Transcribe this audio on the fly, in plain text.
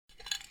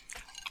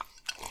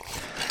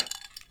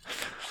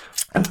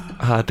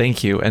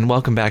Thank you, and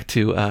welcome back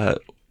to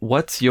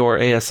What's Your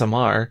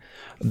ASMR,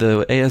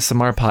 the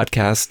ASMR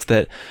podcast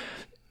that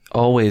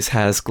always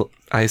has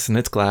ice in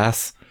its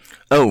glass.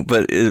 Oh,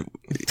 but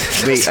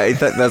wait, I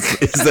thought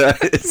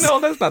that's... No,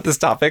 that's not this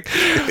topic.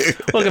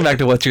 Welcome back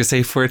to What's Your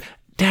Safe Word.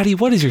 Daddy,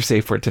 what is your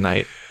safe word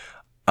tonight?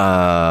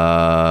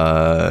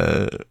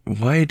 Why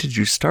did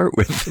you start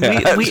with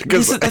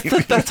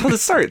that? That's how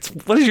this starts.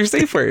 What is your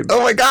safe word?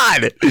 Oh my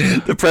God,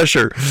 the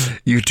pressure.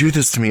 You do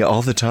this to me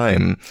all the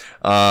time.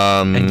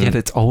 And yet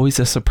it's always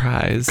a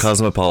surprise.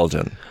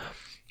 Cosmopolitan,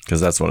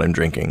 because that's what I'm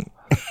drinking.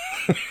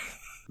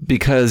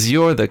 Because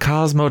you're the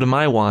Cosmo to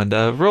my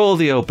Wanda. Roll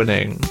the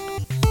opening.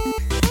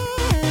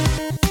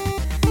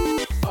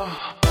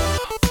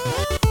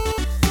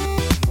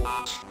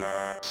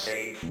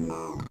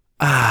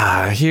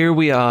 Here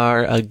we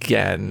are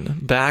again.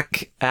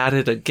 Back at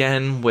it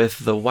again with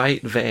the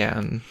white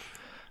van.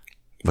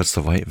 What's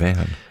the white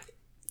van?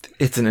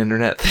 It's an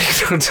internet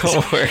thing, so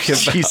don't worry about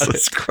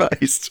Jesus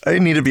Christ. I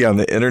need to be on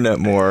the internet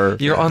more.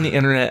 You're on the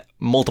internet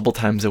multiple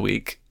times a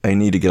week. I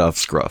need to get off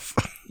Scruff.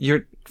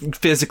 You're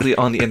physically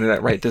on the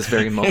internet right this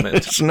very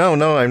moment.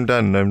 No, I'm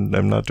done.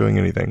 I'm not doing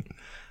anything.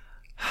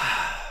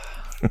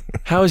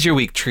 How has your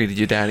week treated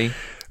you, Daddy?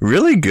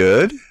 Really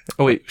good.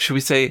 Oh, wait. Should we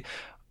say,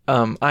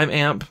 I'm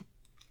Amp.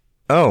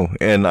 Oh,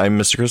 and I'm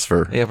Mr.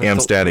 Christopher. Yeah,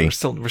 Amp's daddy.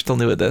 We're still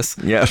new at this.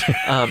 Yeah.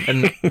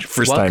 And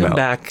First time out. Welcome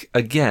back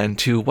again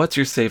to What's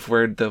Your Safe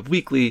Word, the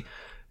weekly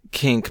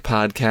kink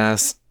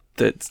podcast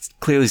that's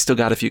clearly still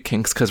got a few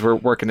kinks because we're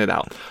working it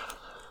out.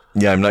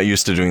 Yeah, I'm not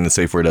used to doing the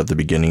safe word at the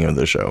beginning of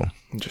the show.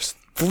 Just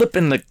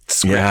flipping the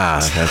script. Yeah,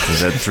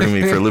 that threw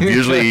me for a loop.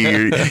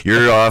 Usually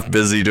you're off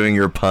busy doing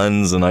your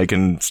puns and I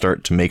can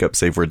start to make up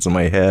safe words in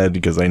my head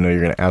because I know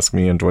you're going to ask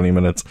me in 20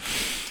 minutes.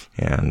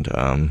 And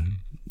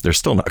they're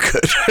still not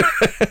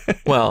good.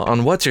 Well,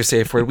 on What's Your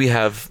Safe Word, we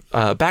have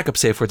backup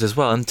safe words as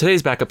well. And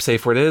today's backup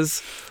safe word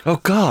is...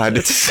 Oh, God.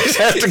 I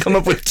have to come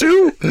up with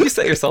two? You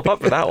set yourself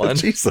up for that one.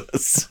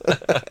 Jesus.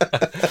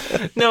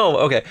 No,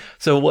 okay.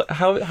 So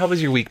how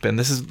has your week been?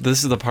 This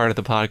is the part of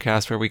the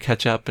podcast where we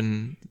catch up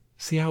and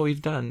see how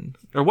we've done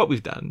or what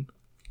we've done.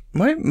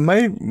 My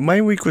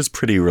week was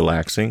pretty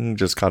relaxing.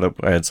 Just caught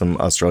up. I had some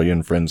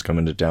Australian friends come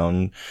into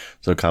town,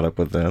 so caught up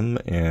with them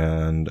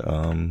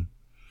and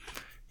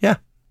yeah.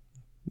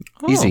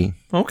 Easy.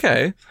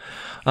 Okay.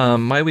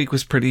 My week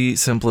was pretty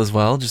simple as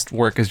well. Just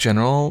work as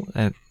general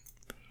and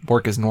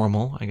work as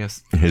normal, I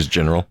guess. His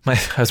general. I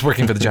was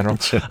working for the general.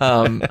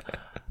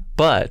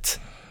 But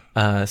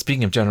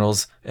speaking of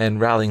generals and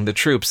rallying the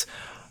troops,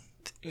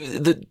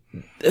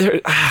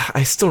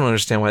 I still don't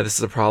understand why this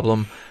is a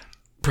problem.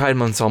 Pride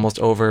Month's almost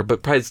over,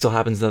 but Pride still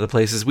happens in other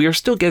places. We are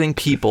still getting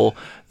people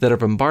that are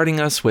bombarding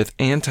us with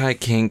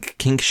anti-kink,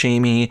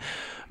 kink-shamey,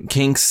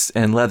 kinks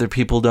and leather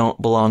people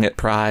don't belong at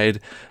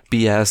Pride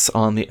BS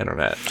on the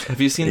internet.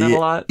 Have you seen that a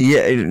lot?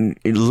 Yeah,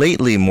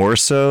 lately more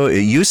so.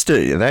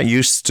 That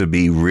used to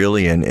be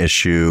really an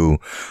issue.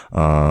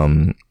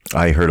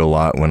 I heard a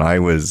lot when I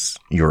was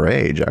your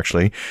age,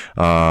 actually.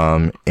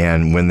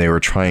 And when they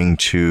were trying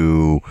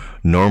to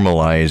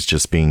normalize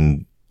just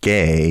being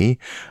gay,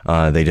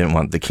 they didn't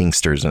want the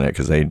kinksters in it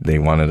because they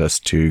wanted us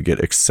to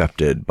get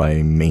accepted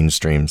by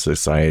mainstream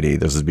society.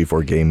 This is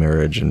before gay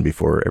marriage and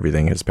before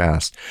everything has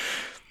passed.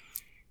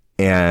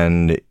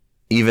 And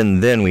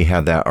even then we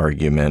had that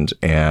argument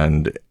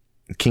and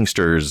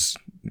kinksters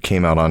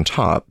came out on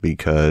top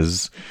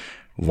because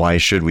why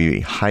should we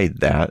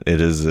hide that?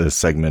 It is a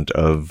segment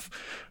of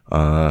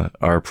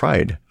our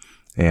pride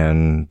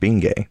and being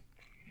gay.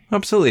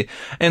 Absolutely.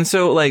 And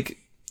so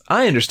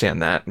I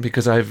understand that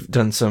because I've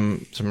done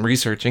some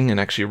researching and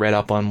actually read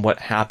up on what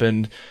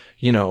happened,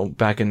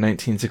 back in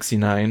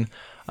 1969,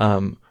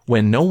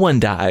 when no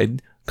one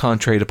died,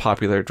 contrary to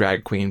popular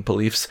drag queen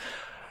beliefs.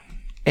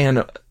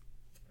 And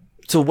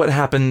so what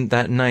happened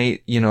that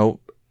night,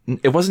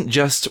 it wasn't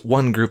just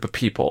one group of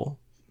people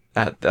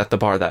at the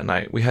bar that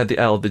night. We had the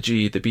L, the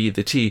G, the B,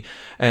 the T,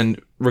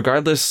 and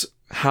regardless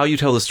how you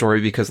tell the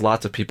story, because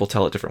lots of people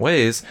tell it different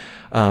ways,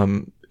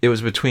 it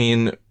was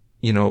between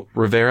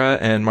Rivera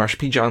and Marsha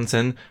P.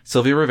 Johnson.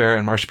 Sylvia Rivera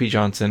and Marsha P.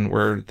 Johnson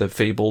were the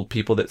fabled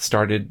people that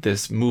started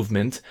this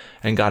movement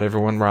and got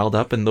everyone riled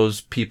up. And those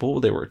people,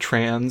 they were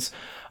trans.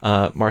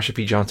 Marsha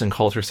P. Johnson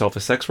called herself a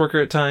sex worker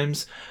at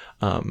times.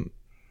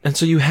 And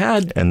so you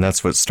had... And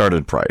that's what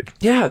started Pride.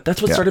 Yeah,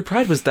 that's what started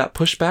Pride, was that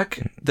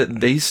pushback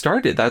that they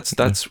started.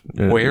 That's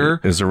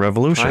where... Is a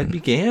revolution. Pride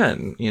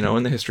began,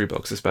 in the history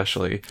books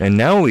especially. And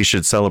now we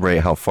should celebrate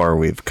how far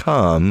we've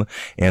come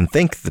and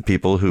thank the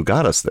people who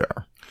got us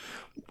there.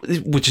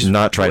 Which is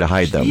not try to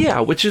hide them. Yeah,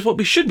 which is what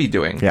we should be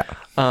doing. Yeah.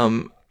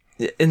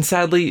 And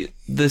sadly,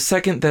 the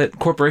second that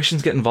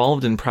corporations get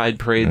involved and pride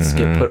parades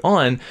get put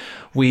on,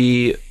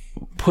 we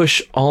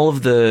push all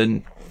of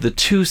the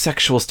too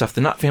sexual stuff,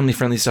 the not family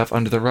friendly stuff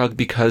under the rug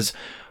because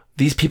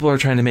these people are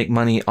trying to make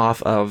money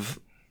off of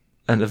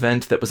an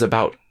event that was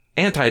about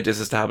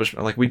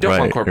anti-disestablishment. Like, we don't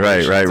want Right,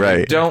 corporations. right.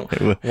 We don't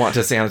want to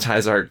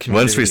sanitize our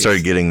communities. Once we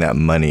started getting that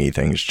money,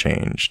 things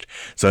changed.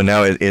 So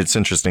now it's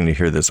interesting to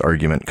hear this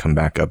argument come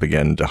back up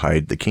again to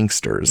hide the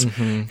kinksters.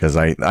 Because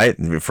I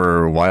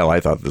for a while, I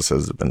thought this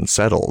has been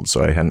settled.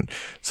 So I hadn't.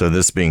 So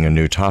this being a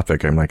new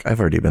topic, I'm like, I've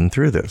already been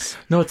through this.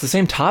 No, it's the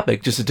same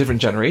topic, just a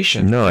different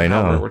generation. No, I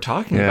know. We're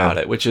talking about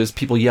it, which is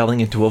people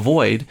yelling into a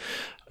void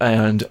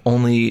and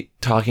only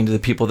talking to the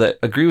people that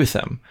agree with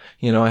them.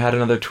 You know, I had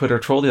another Twitter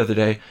troll the other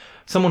day.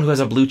 Someone who has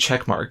a blue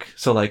check mark.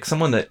 So like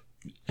someone that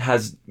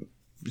has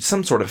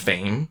some sort of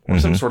fame or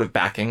some sort of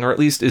backing, or at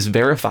least is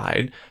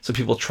verified so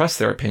people trust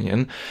their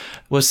opinion,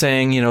 was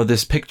saying, you know,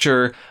 this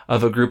picture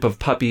of a group of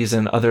puppies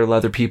and other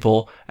leather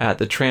people at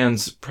the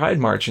trans pride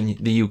march in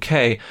the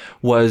UK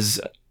was,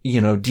 you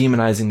know,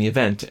 demonizing the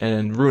event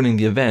and ruining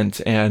the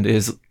event, and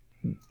is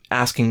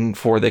asking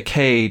for the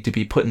K to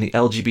be put in the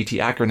LGBT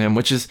acronym,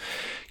 which is,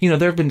 you know,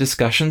 there have been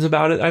discussions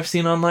about it I've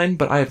seen online,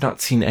 but I have not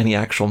seen any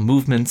actual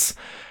movements.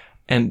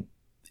 And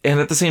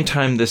at the same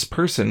time, this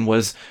person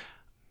was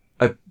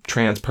a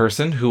trans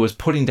person who was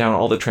putting down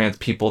all the trans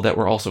people that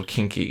were also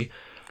kinky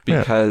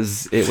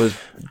because it was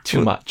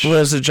too much. Well,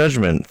 it's a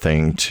judgment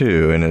thing,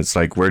 too. And it's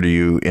like, where do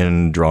you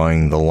end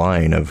drawing the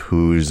line of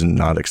who's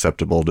not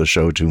acceptable to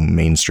show to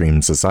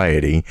mainstream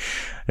society?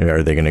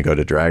 Are they going to go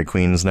to drag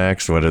queens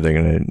next? What are they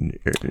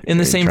going to... In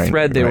the same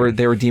thread, they were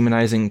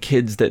demonizing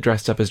kids that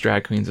dressed up as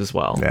drag queens as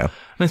well. Yeah.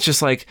 And it's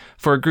just like,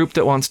 for a group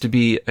that wants to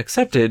be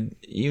accepted,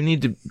 you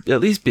need to at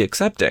least be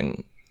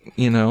accepting,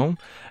 you know?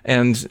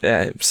 And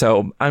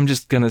so I'm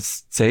just going to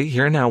say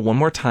here and now, one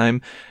more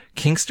time,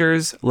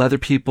 kinksters, leather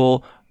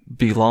people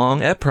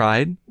belong at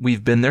Pride.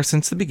 We've been there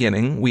since the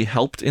beginning. We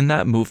helped in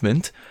that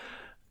movement.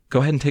 Go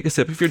ahead and take a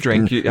sip of your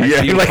drink.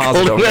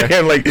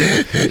 I'm like,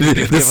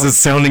 this is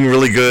sounding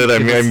really good.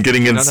 I'm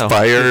getting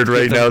inspired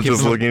right now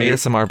just looking at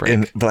ASMR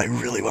break. But I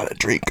really want a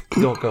drink.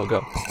 Go.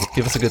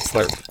 Give us a good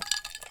slurp.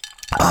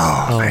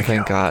 Oh,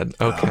 thank God.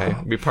 Okay.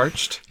 We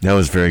parched? That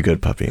was very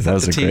good, puppy. That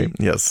was great.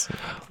 Yes.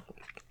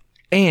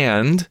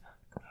 And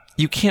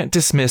you can't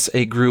dismiss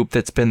a group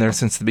that's been there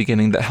since the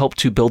beginning, that helped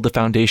to build the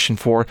foundation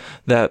for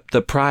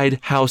the Pride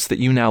house that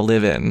you now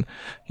live in,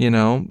 you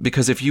know,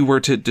 because if you were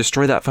to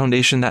destroy that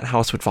foundation, that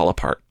house would fall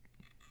apart.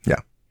 Yeah.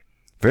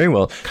 Very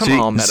well. Come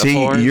on,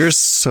 metaphors. See, you're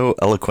so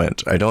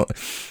eloquent.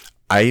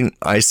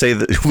 I say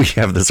that we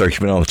have this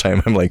argument all the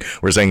time. I'm like,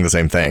 we're saying the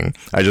same thing.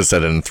 I just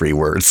said it in 3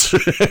 words.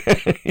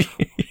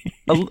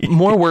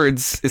 More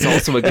words is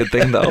also a good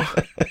thing, though.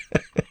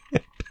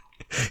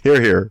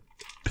 Here.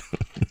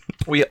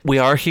 We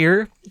are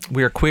here.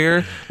 We are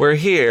queer. We're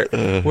here.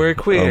 We're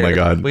queer. Oh my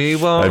God. We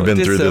won't I've been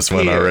through this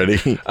one already.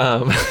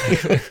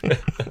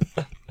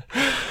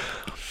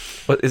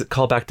 What is it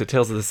called? Back to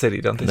Tales of the City,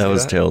 don't they? That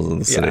was Tales of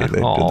the City. Yeah.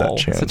 They did that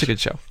chant. Such a good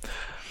show.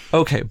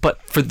 Okay,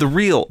 but for the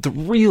real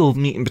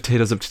meat and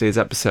potatoes of today's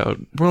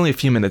episode, we're only a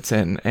few minutes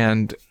in,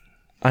 and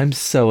I'm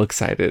so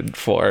excited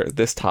for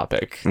this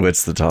topic.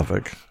 What's the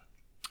topic?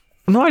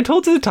 No, I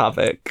told you the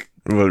topic.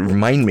 Well,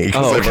 remind me,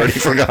 because I've already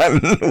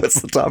forgotten.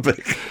 What's the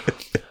topic?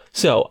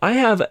 So I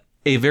have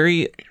a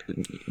very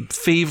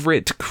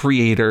favorite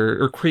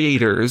creator or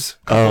creators,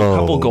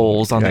 couple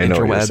goals on the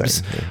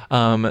interwebs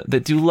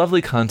that do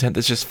lovely content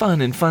that's just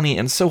fun and funny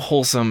and so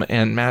wholesome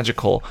and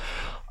magical.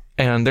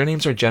 And their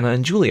names are Jenna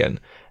and Julian.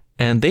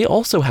 And they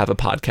also have a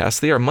podcast.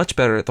 They are much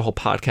better at the whole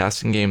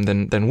podcasting game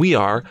than we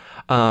are.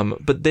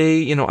 But they,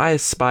 you know, I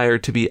aspire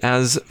to be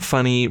as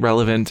funny,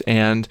 relevant,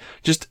 and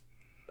just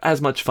as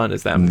much fun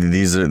as them.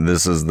 This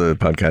is the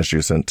podcast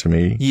you sent to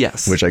me?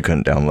 Yes. Which I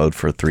couldn't download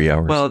for 3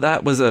 hours. Well,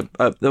 that was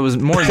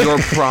more your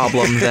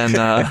problem than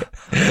the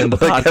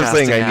podcasting I kept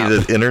saying app. I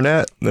needed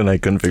internet, and I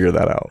couldn't figure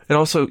that out.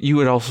 You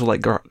had also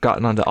like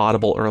gotten onto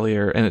Audible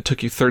earlier, and it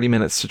took you 30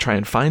 minutes to try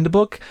and find a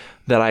book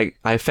that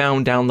I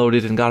found,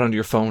 downloaded, and got onto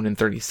your phone in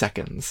 30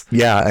 seconds.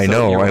 Yeah, I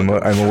know. I'm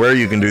aware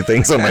you can do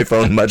things on my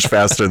phone much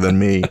faster than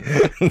me.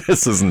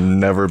 This has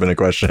never been a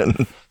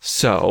question.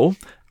 So,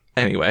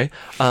 anyway,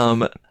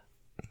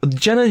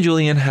 Jenna and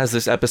Julian has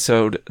this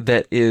episode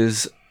that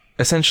is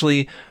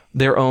essentially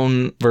their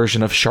own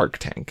version of Shark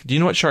Tank. Do you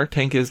know what Shark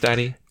Tank is,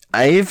 Daddy?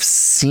 I've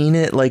seen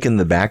it like in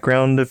the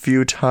background a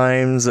few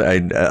times.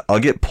 I'll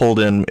get pulled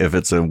in if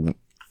it's a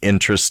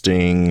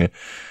interesting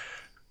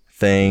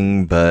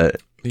thing,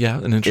 but yeah,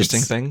 an interesting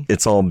thing.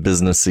 It's all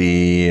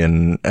businessy,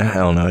 and I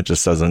don't know. It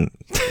just doesn't.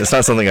 It's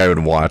not something I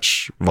would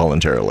watch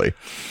voluntarily.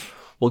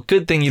 Well,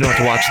 good thing you don't have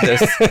to watch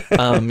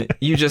this.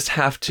 You just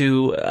have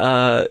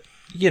to,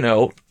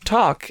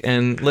 talk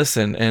and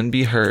listen and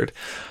be heard.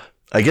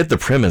 I get the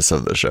premise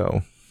of the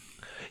show.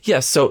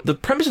 Yes, so the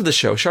premise of the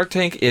show, Shark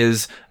Tank,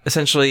 is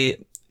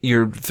essentially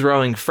you're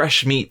throwing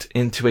fresh meat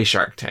into a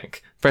Shark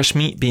Tank. Fresh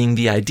meat being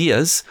the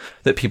ideas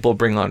that people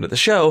bring onto the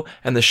show,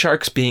 and the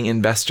sharks being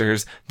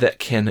investors that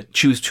can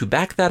choose to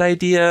back that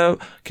idea,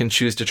 can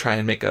choose to try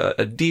and make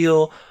a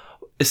deal.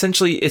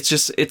 Essentially,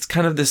 it's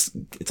kind of this,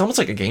 it's almost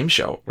like a game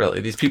show, really.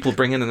 These people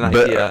bring in an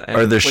idea and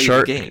play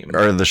the game.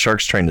 Are the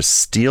sharks trying to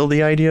steal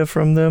the idea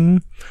from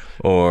them?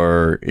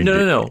 Or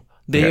No.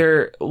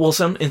 They're well,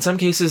 in some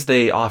cases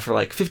they offer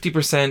like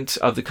 50%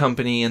 of the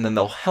company, and then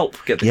they'll help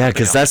get the company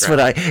because that's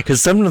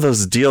because some of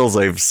those deals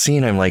I've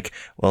seen, I'm like,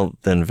 well,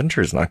 the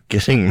inventor's not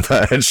getting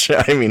much.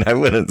 I mean, I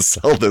wouldn't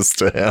sell this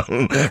to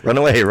him. Run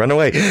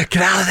away, get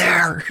out of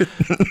there.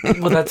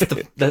 Well,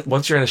 that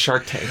once you're in a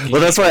Shark Tank.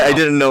 Well, that's why I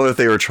didn't know if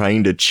they were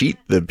trying to cheat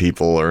the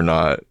people or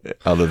not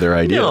out of their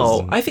ideas.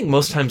 No, I think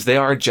most times they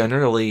are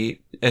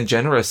generally and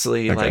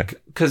generously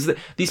because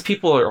these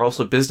people are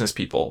also business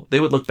people. They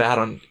would look bad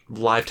on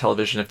live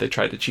television if they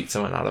tried to cheat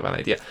someone out of an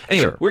idea.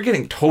 Anyway, We're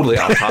getting totally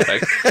off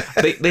topic.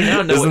 They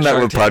now know. Isn't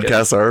that what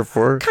podcasts are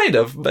for? Kind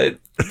of, but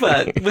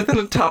within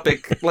a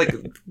topic like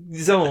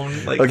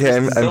zone. Like okay,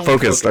 I'm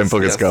focused. I'm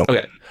focused. Yes. Go.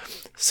 Okay,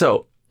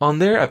 so on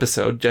their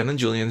episode, Jen and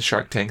Julian's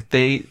Shark Tank,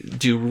 they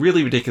do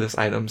really ridiculous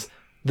items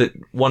that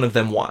one of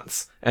them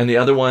wants, and the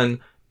other one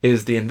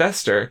is the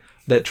investor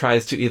that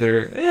tries to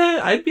either,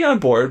 I'd be on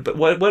board, but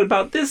what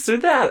about this or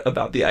that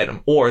about the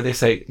item? Or they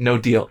say, no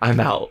deal, I'm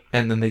out.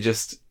 And then they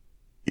just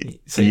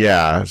say,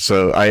 yeah,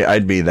 so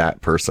I'd be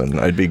that person.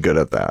 I'd be good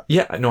at that.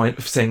 Yeah, no, I'm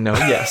saying no,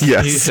 yes.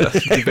 Yes.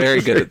 You'd be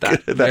very good at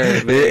that.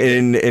 Very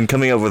in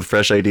coming up with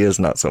fresh ideas,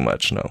 not so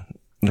much, no.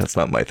 That's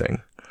not my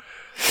thing.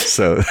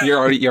 So You're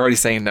already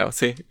saying no,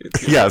 see?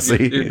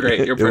 See? You're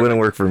great, you're perfect. It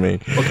wouldn't work for me.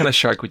 What kind of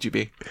shark would you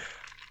be?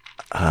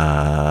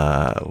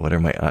 What are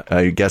my...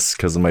 I guess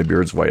because my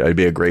beard's white, I'd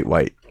be a great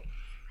white.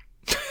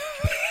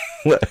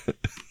 What?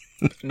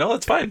 No,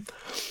 it's fine.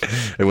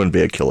 It wouldn't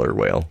be a killer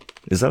whale.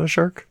 Is that a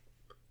shark?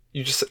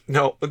 You just...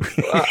 No,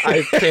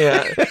 I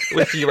can't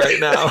with you right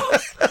now.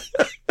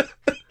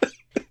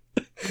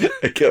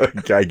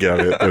 I get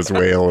it. There's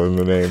whale in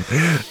the name.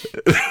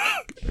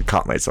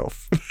 Caught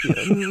myself.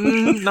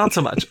 Not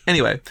so much.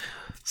 Anyway,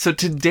 so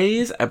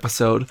today's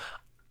episode...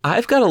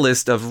 I've got a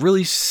list of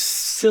really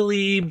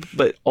silly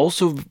but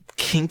also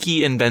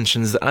kinky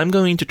inventions that I'm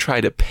going to try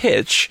to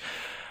pitch.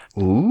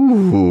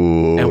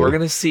 Ooh. And we're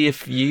going to see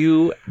if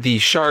you, the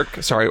shark,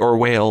 or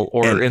whale,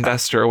 or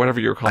investor, or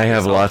whatever you're calling it. I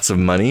have lots of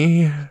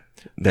money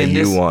that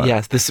you want.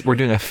 Yes, we're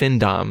doing a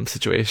FinDom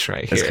situation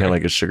right here. It's kind of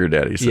like a sugar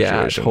daddy situation.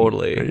 Yeah,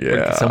 totally.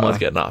 Yeah. Someone's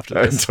getting off to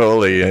this.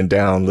 Totally, and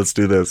down. Let's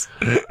do this.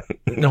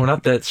 No,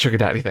 not the sugar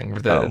daddy thing,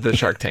 the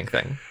Shark Tank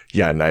thing.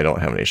 Yeah, and I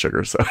don't have any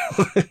sugar, so...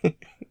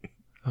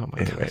 Oh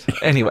my god.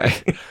 Anyway,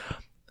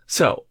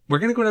 so we're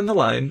gonna go down the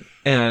line,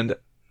 and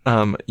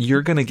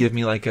you're gonna give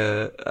me like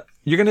you're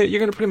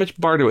gonna pretty much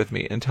barter with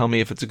me and tell me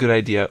if it's a good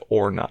idea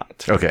or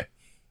not. Okay.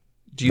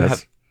 Do you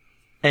have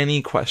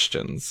any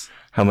questions?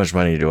 How much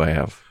money do I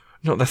have?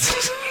 No,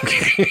 that's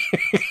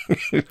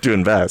to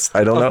invest.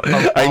 I don't know.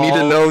 I need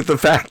to know the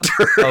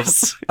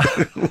factors.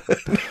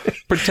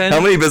 Pretend.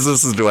 How many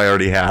businesses do I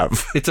already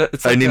have?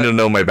 I need to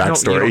know my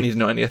backstory. No, you don't need to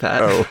know any of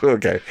that. Oh,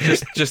 okay.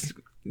 Just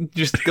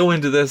go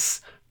into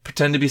this.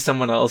 Pretend to be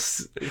someone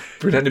else.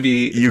 Pretend to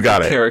be you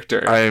got a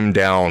character. I am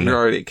down. You're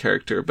already a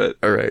character, but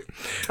all right.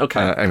 Okay.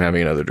 I'm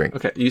having another drink.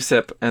 Okay, you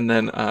sip, and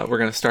then we're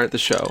gonna start the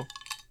show.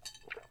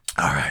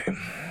 All right.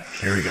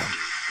 Here we go.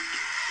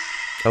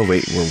 Oh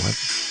wait, we're what?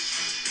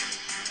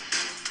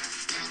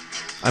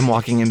 I'm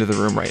walking into the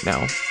room right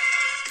now,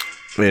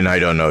 and I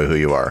don't know who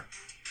you are.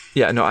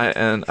 Yeah,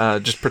 no,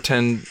 just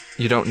pretend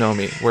you don't know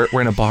me. We're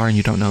in a bar and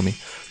you don't know me.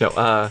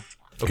 No,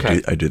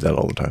 okay. I do that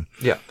all the time.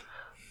 Yeah.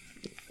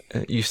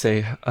 You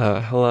say,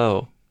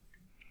 hello.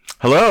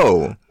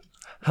 Hello.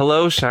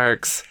 Hello,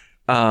 sharks.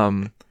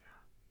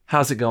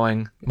 How's it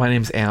going? My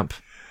name's Amp.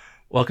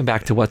 Welcome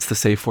back to What's the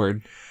Safe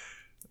Word?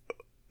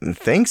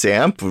 Thanks,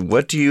 Amp.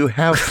 What do you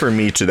have for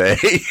me today?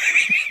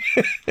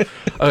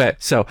 Okay,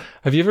 so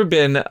have you ever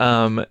been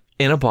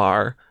in a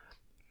bar,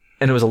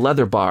 and it was a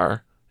leather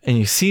bar, and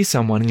you see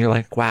someone and you're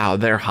like, wow,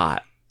 they're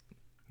hot?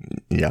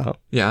 Yeah.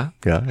 Yeah?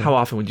 Yeah. How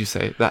often would you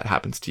say that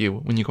happens to you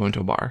when you go into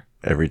a bar?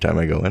 Every time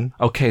I go in.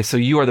 Okay, so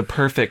you are the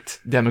perfect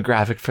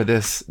demographic for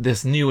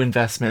this new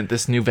investment,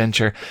 this new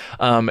venture.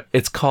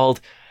 It's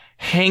called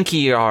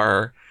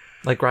Hanky-R,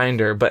 like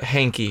Grindr, but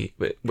hanky.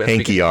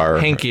 Hanky-R.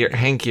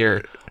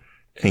 Hankier.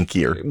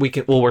 Hankier.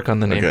 We'll work on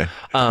the name. Okay.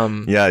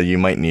 Yeah, you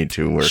might need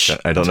to work.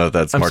 I don't know if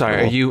that's. I'm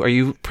sorry. Are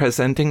you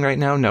presenting right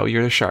now? No,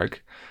 you're the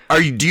shark.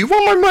 Do you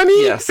want my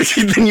money? Yes.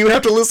 Then you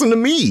have to listen to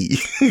me.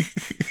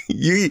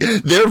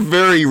 They're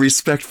very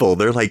respectful.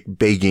 They're like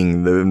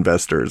begging the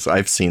investors.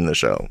 I've seen the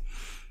show.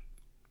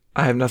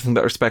 I have nothing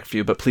but respect for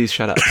you, but please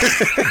shut up.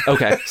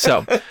 Okay,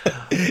 so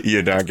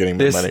you're not getting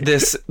my money.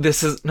 This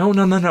is no.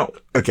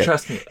 Okay,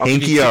 trust me.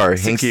 Hanky-R.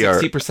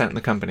 60% in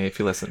the company if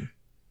you listen.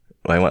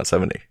 Well, I want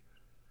 70.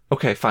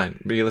 Okay,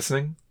 fine. Are you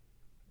listening?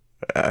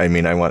 I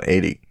mean, I want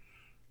 80.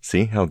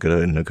 See how good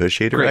a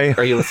negotiator Great. I am?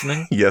 Are you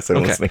listening? Yes,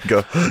 I'm listening.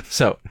 Go.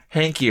 So,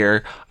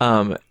 Hankier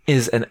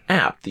is an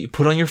app that you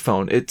put on your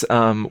phone. It's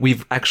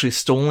we've actually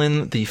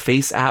stolen the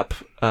Face app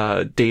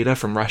data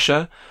from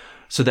Russia,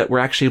 so that we're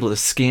actually able to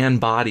scan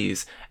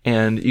bodies,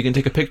 and you can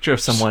take a picture of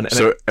someone.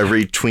 So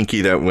every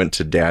Twinkie that went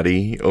to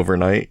Daddy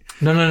overnight.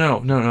 No. No.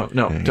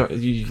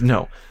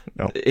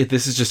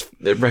 This is just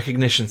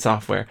recognition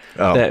software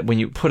that when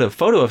you put a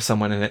photo of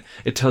someone in it,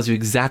 it tells you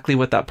exactly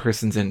what that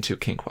person's into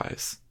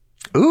kink-wise.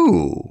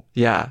 Ooh.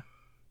 Yeah.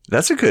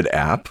 That's a good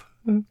app.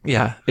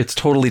 Yeah, it's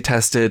totally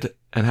tested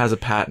and has a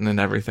patent and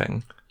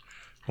everything.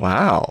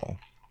 Wow.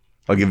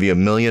 I'll give you $1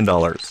 million.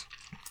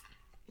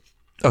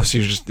 Oh, so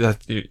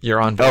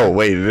you're on board. Oh,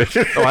 wait.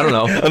 Oh, I don't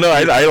know. Oh, no,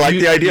 I like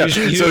the idea.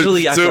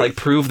 Usually you have to like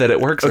prove that it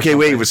works. Okay,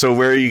 wait. So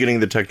where are you getting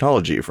the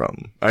technology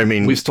from? I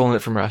mean, we've stolen it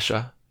from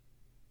Russia.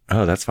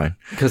 Oh, that's fine.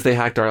 Because they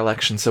hacked our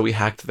election, so we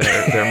hacked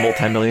their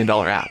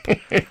multi-million-dollar app.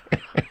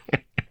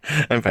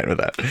 I'm fine with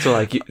that. So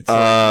like, take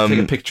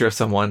a picture of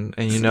someone,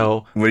 and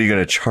what are you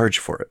going to charge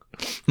for it?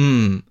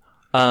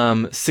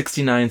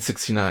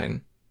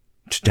 $69.69.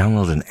 To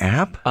download an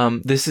app?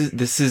 This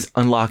is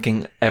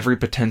unlocking every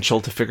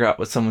potential to figure out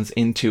what someone's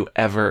into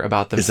ever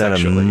about them. Is that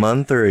sexually. a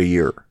month or a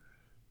year?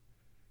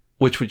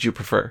 Which would you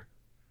prefer?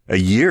 A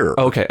year.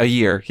 Okay, a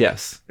year.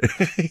 Yes,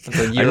 it's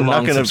a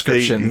year-long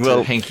subscription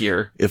to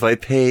Hankier. If I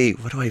pay,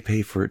 what do I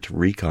pay for it to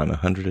recon?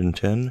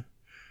 110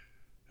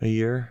 a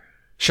year.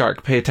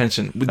 Shark, pay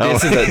attention.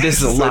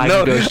 This is a live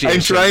negotiation.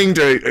 I'm trying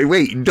to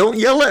wait. Don't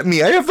yell at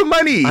me. I have the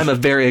money. I'm a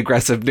very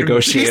aggressive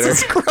negotiator.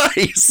 Jesus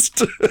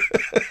Christ.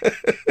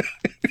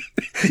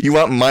 You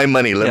want my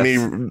money? Let me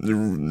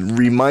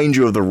remind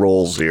you of the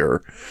rolls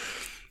here.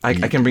 I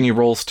can bring you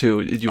rolls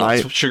too. You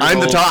want sugar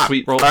rolls, the top.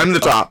 Sweet rolls? I'm the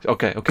top.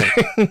 Okay.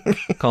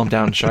 Calm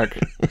down, Shark.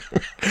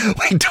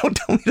 Wait, don't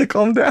tell me to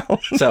calm down.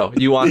 So,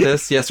 you want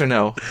this? Yes or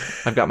no?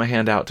 I've got my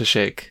hand out to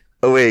shake.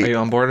 Oh, wait. Are you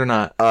on board or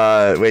not?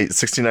 Wait,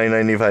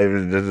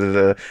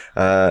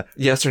 $69.95.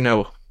 Yes or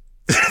no?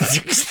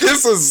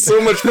 This is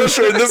so much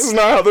pressure, and this is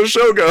not how the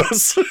show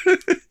goes.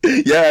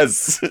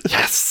 Yes.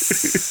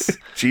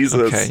 Jesus.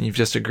 Okay, you've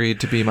just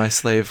agreed to be my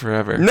slave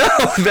forever. No,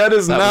 that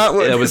is not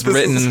what... That was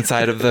written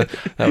inside of the...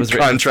 That was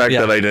contract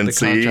that I didn't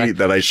see,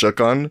 that I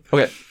shook on.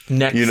 Okay,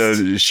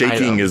 next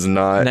shaking item. is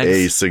not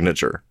a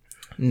signature.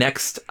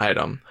 Next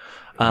item.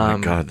 Oh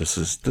my God, this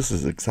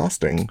is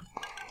exhausting.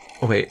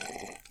 Oh, wait.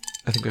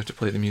 I think we have to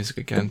play the music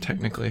again,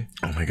 technically.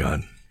 Oh my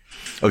God.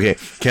 Okay,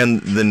 can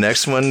the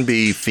next one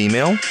be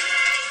female?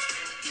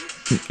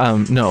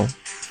 No.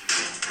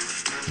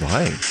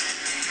 Why?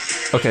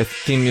 Okay,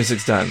 theme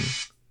music's done.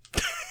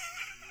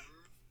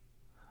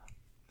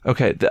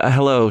 Okay,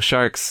 hello,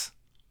 Sharks.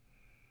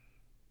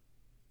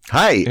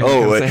 Hi.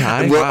 Oh, say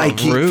hi? Well, wow, I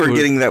keep rude.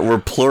 Forgetting that we're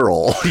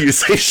plural. You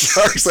say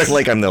sharks. I'm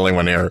like, I'm the only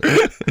one here.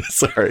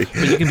 Sorry.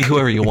 But you can be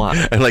whoever you want.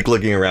 I'm like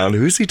looking around.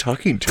 Who's he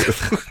talking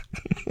to?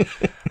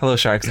 Hello,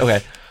 Sharks.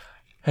 Okay.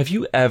 Have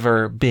you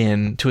ever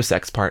been to a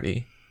sex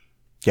party?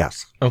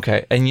 Yes.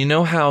 Okay. And you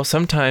know how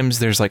sometimes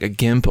there's like a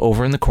gimp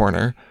over in the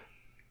corner?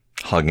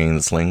 Hugging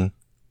the sling?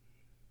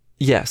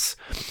 Yes.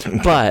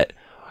 But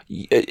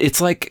it's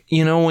like,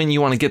 when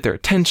you want to get their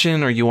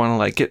attention or you want to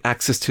like get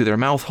access to their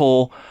mouth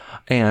hole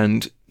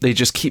and they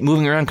just keep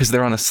moving around because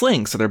they're on a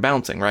sling. So they're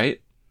bouncing, right?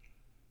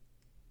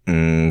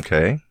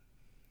 Okay.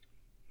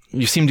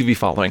 You seem to be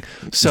following.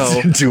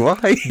 So do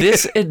I?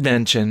 This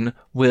invention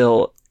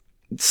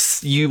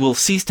you will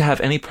cease to have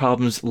any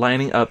problems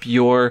lining up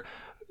your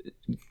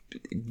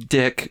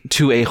dick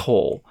to a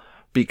hole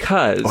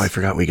because... Oh, I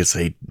forgot we could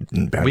say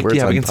bad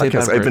words on we can podcasts. say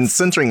bad I've been words.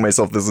 censoring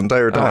myself this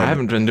entire time. I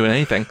haven't been doing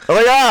anything. Oh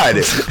my God!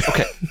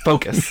 Okay,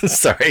 focus.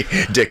 Sorry,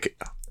 dick.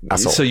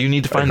 Asshole. So you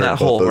need to find that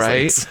hole,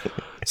 right?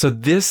 So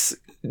this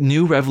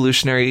new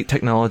revolutionary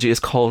technology is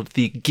called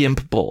the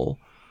GIMP bowl.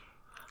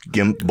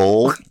 GIMP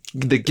bowl?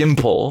 The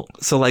Gimple.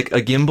 So like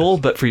a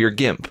gimbal, but for your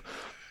GIMP.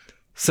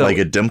 So, like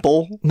a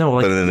dimple? No,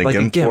 like, but in a like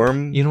GIMP a GIMP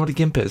form? You know what a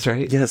GIMP is,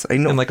 right? Yes, I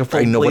know. And like a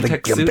full I know what a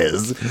latex GIMP suit.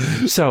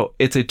 is. So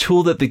it's a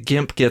tool that the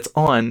GIMP gets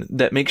on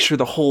that makes sure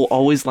the hole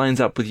always lines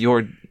up with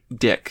your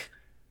dick.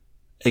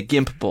 A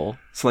GIMP bowl.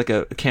 So like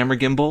a camera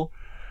gimbal.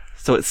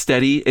 So it's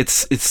steady.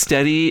 It's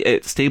steady.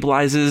 It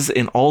stabilizes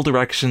in all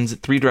directions,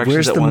 3 directions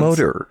Where's at the once.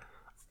 motor?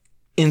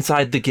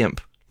 Inside the GIMP.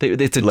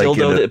 It's a Like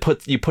dildo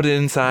that you put it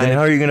inside. Then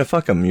how are you going to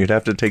fuck them? You'd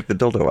have to take the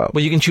dildo out.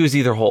 Well, you can choose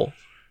either hole.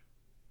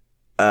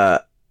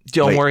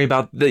 Don't worry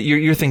about that.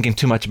 You're thinking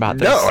too much about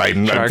this. No,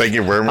 I'm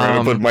thinking where am I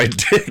going to put my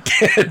dick?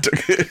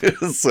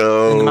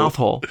 So in the mouth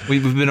hole.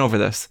 We've been over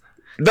this.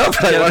 No,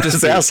 but I want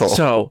this asshole.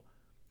 So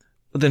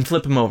then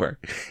flip him over.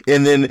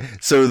 And then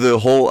so the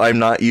hole I'm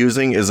not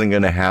using isn't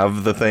going to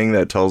have the thing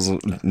that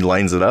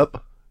lines it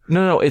up.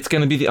 No, it's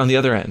going to be on the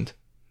other end.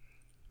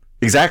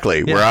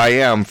 Exactly where I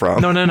am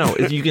from. No.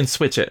 You can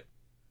switch it.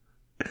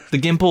 The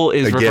Gimple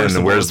is again.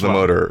 reversible. Where's the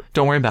motor?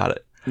 Don't worry about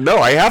it. No,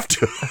 I have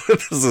to.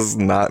 This is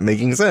not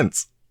making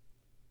sense.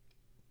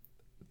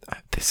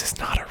 This is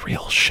not a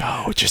real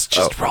show. Just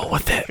roll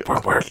with it.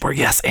 We're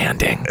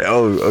yes-anding.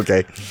 Oh,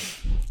 okay.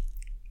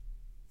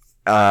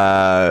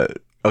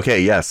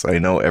 Okay, yes, I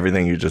know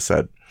everything you just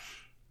said.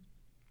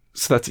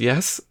 So that's a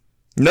yes?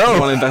 No. You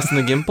want to invest in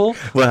the Gimple?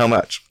 Well, how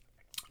much?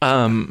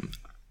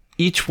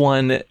 Each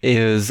one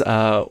is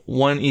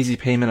one easy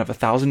payment of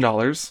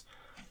 $1,000.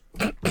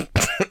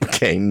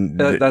 Okay.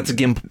 That's a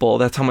Gimple.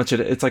 That's how much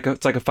it's like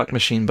a fuck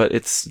machine, but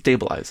it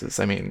stabilizes.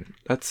 I mean,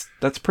 that's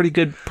pretty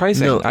good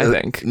pricing, I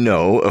think.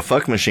 No, a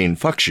fuck machine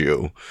fucks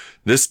you.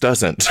 This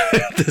doesn't.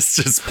 This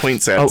just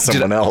points at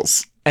someone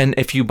else. And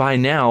if you buy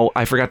now,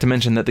 I forgot to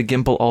mention that the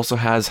Gimple also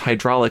has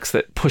hydraulics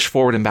that push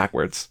forward and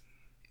backwards.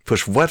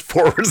 Push what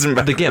forwards and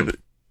backwards? The GIMP.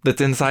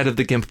 that's inside of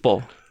the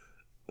gimbal?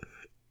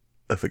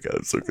 I think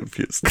I'm so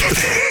confused.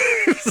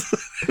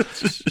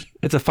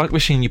 It's a funk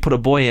machine you put a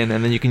boy in,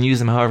 and then you can use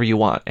them however you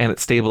want, and it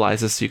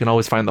stabilizes so you can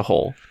always find the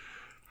hole.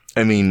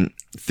 I mean,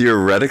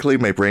 theoretically,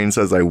 my brain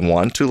says I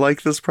want to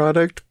like this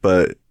product,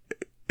 but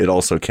it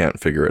also can't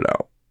figure it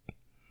out.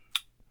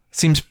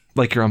 Seems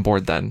like you're on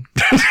board then.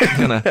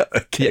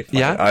 Okay,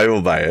 yeah? I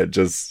will buy it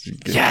just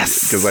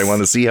yes, because I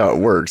want to see how it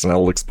works, and I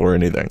will explore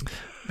anything.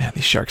 Man,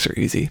 these sharks are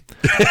easy.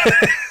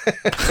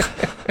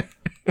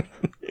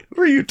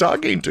 Who are you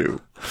talking to?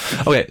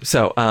 Okay,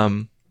 so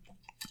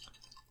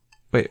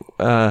wait,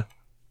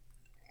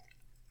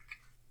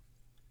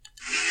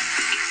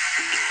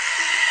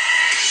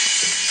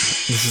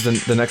 this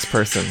is the next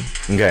person.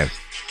 Okay,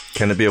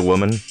 can it be a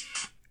woman?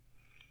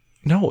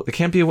 No, it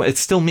can't be it's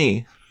still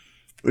me.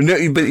 No,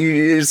 but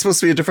it's supposed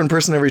to be a different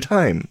person every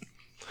time.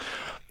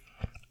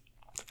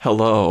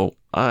 Hello,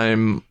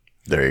 I'm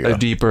there you go. A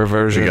deeper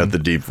version. You got the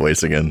deep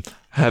voice again.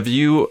 Have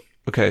you...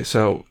 Okay,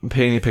 so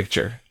painting a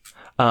picture.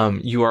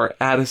 You are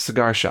at a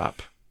cigar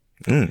shop.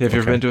 Have you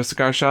ever been to a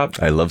cigar shop?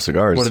 I love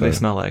cigars. What do they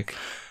smell like?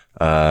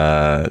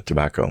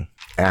 Tobacco.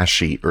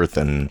 Ashy,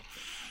 earthen,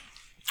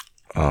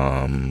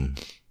 earthy.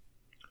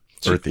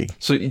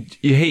 So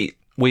you hate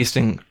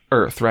wasting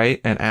earth,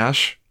 right? And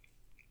ash?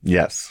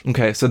 Yes.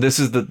 Okay, so this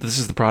is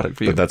the product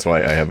for you. But that's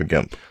why I have a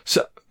GIMP.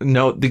 So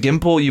no, the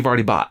gimbal you've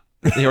already bought.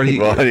 You already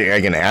well, I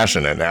can ash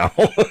in it now.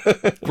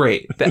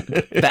 Great.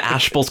 The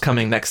ash bowl's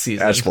coming next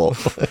season. Ash bowl.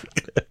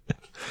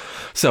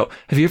 So,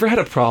 have you ever had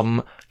a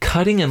problem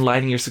cutting and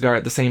lighting your cigar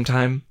at the same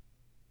time?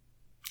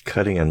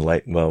 Cutting and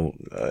light. Well,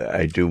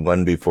 I do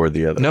one before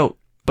the other. No,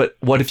 but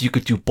what if you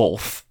could do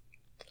both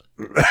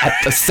at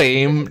the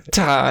same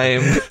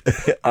time?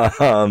 I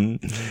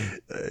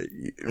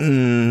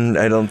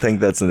don't think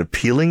that's an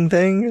appealing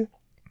thing.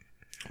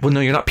 Well, no,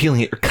 you're not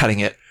peeling it, you're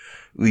cutting it.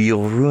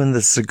 You'll ruin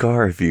the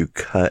cigar if you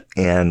cut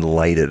and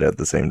light it at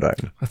the same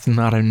time. That's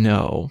not a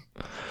no.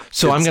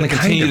 So I'm going to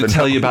continue to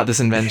tell you about this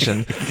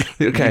invention.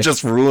 Okay. You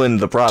just ruined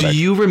the product. Do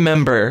you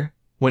remember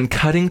when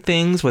cutting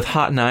things with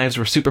hot knives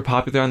were super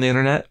popular on the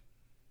internet?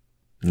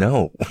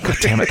 No. God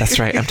damn it, that's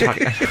right. I'm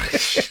talking.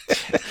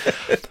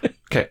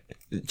 Okay,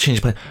 change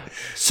of plan.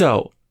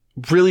 So,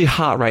 really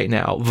hot right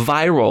now,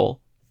 viral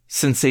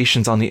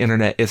sensations on the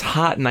internet is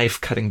hot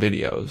knife cutting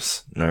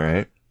videos. All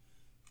right.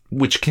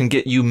 Which can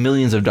get you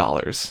millions of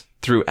dollars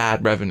through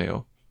ad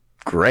revenue.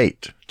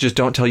 Great. Just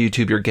don't tell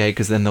YouTube you're gay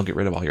because then they'll get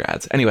rid of all your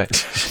ads. Anyway.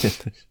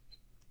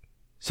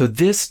 So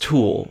this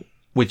tool,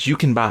 which you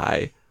can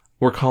buy,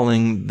 we're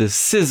calling the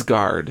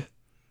SizGuard.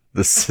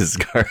 The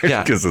SizGuard?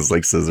 Yeah. Because it's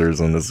like scissors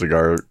on the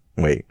cigar.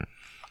 Wait.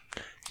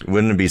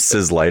 Wouldn't it be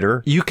Sizz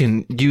Lighter? You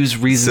can use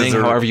reasoning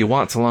however you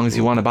want, so long as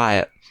you want to buy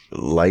it.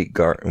 Light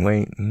guard.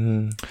 Wait.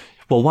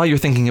 Well, while you're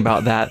thinking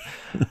about that,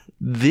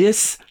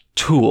 this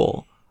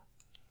tool,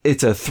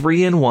 it's a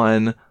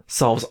 3-in-1,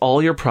 solves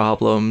all your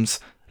problems.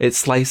 It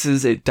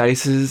slices, it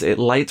dices, it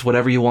lights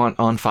whatever you want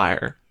on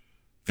fire.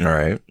 All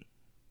right.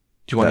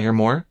 Do you want to hear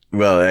more?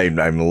 Well,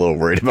 I'm a little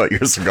worried about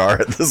your cigar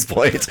at this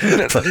point.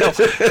 No,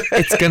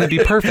 it's going to be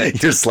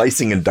perfect. You're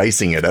slicing and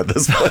dicing it at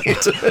this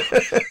point.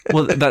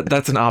 Well,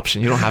 that's an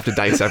option. You don't have to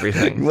dice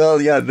everything. Well,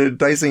 yeah, the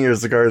dicing your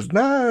cigar is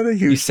not a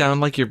huge... You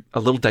sound like you're a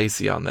little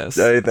dicey on this.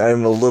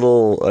 I'm a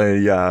little,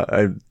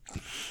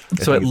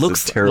 So it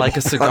looks like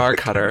a cigar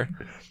cutter.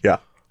 Yeah.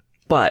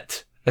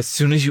 But as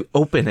soon as you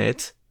open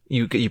it,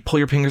 you pull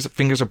your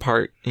fingers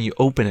apart and you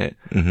open it.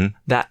 Mm-hmm.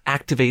 That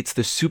activates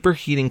the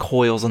superheating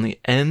coils on the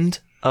end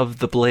of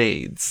the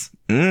blades.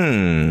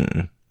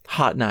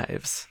 Hot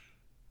knives.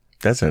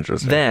 That's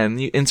interesting. Then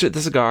you insert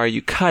the cigar,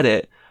 you cut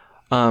it,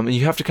 and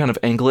you have to kind of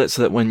angle it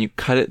so that when you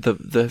cut it,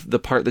 the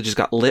part that just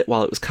got lit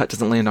while it was cut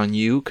doesn't land on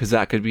you, because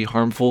that could be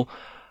harmful.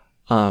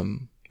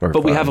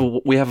 But we have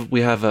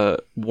a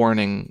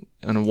warning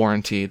and a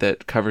warranty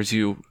that covers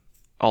you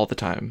all the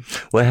time.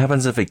 What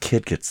happens if a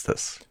kid gets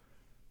this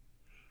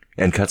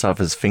and cuts off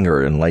his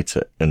finger and lights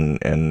it,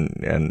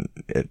 and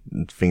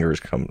fingers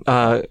come?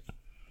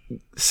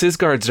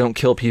 SizGuards don't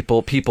kill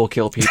people. People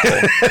kill people.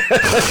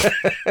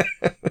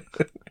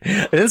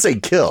 I didn't say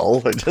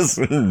kill. I just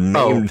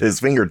named his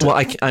fingertip.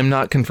 Well, I'm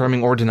not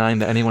confirming or denying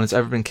that anyone has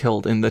ever been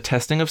killed in the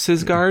testing of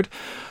SizGuard.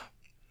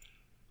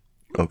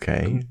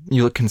 Okay.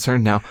 You look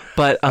concerned now,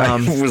 but I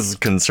was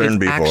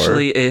concerned before.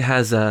 Actually, it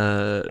has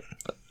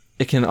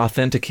it can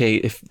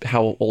authenticate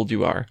how old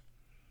you are.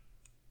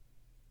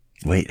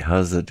 Wait, how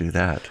does it do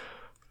that?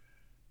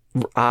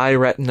 Eye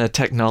retina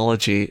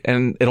technology,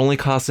 and it only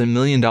costs $1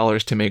 million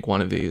to make one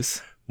of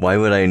these. Why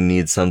would I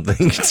need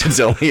something to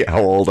tell me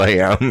how old I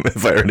am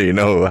if I already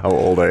know how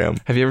old I am?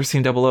 Have you ever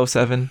seen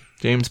 007,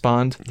 James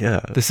Bond? Yeah.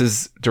 This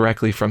is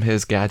directly from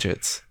his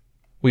gadgets.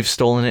 We've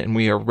stolen it and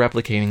we are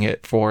replicating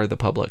it for the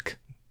public.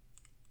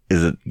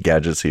 Is it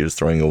gadgets he was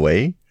throwing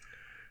away?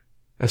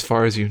 As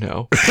far as you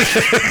know.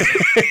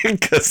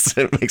 Because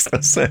it makes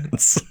no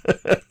sense.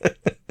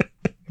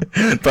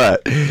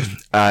 But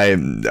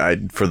I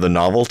for the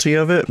novelty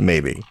of it,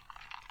 maybe.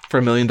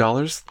 For $1 million?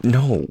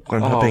 No, I'm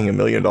not paying $1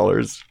 million.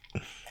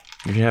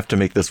 You have to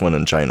make this one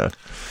in China.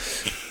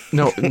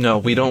 No,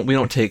 we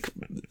don't take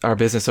our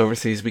business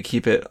overseas. We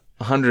keep it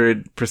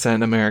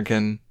 100%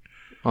 American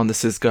on the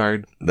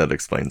Sysguard. That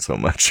explains so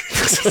much.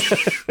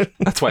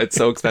 That's why it's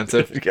so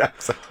expensive. Yeah,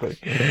 exactly.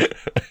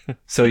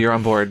 So you're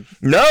on board?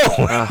 No,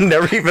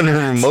 never even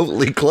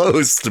remotely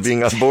close to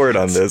being on board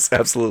on this.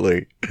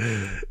 Absolutely.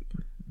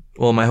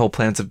 Well, my whole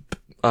plans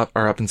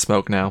are up in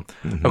smoke now.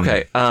 Mm-hmm.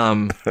 Okay.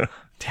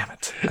 Damn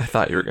it! I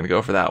thought you were going to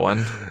go for that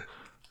one.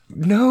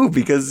 No,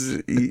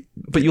 because...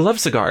 But you love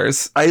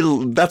cigars.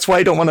 That's why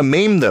I don't want to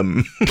maim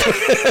them.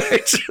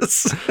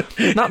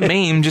 Not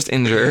maim, just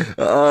injure.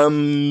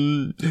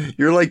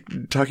 You're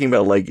like talking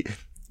about like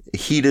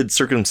heated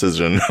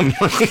circumcision on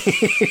my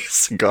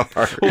cigar.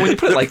 Well, when you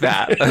put it like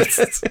that.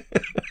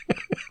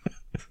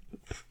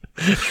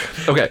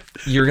 Okay,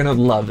 you're going to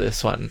love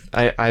this one.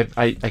 I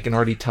can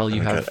already tell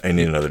you have... I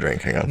need another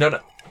drink. Hang on. No.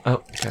 Oh,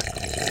 okay.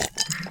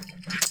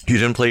 You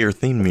didn't play your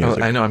theme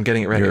music. Oh, I know, I'm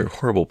getting it ready. You're a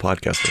horrible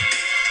podcaster.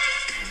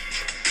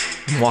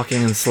 I'm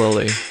walking in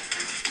slowly,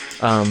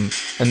 and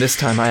this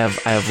time I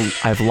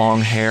have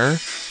long hair,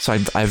 so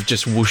I've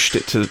just whooshed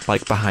it to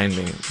like behind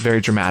me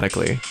very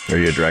dramatically. Are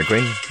you a drag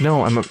queen?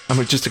 No, I'm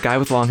just a guy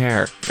with long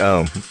hair.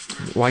 Oh,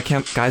 why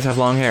can't guys have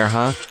long hair,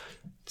 huh?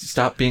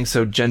 Stop being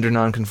so gender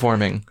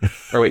non-conforming.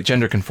 Or wait,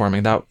 gender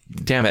conforming. That,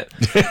 damn it.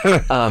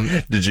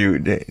 Did you?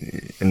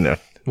 No.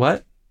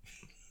 What?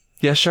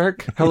 Yes,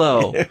 Shark.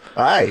 Hello.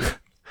 Hi.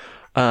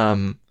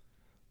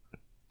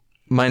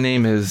 My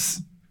name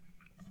is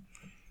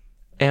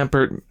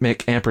Ampert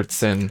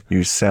McAmpertson.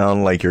 You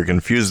sound like you're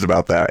confused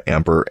about that,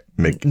 Ampert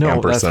McAmpertson.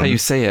 No, that's how you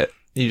say it.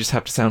 You just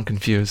have to sound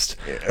confused.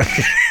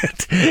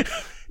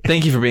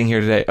 Thank you for being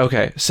here today.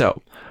 Okay,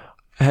 so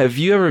have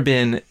you ever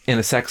been in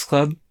a sex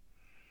club?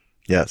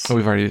 Yes. Oh,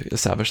 we've already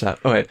established that.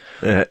 Oh, wait.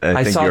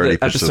 I saw the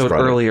episode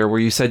earlier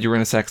where you said you were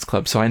in a sex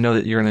club, so I know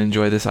that you're going to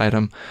enjoy this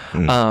item.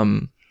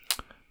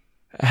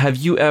 Have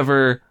you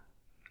ever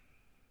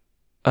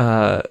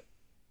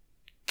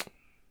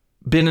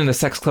been in a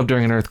sex club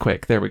during an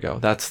earthquake? There we go.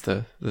 That's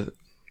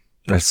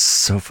That's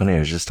so funny. I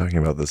was just talking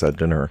about this at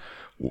dinner.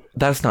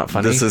 That's not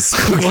funny. This is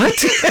spooky. What?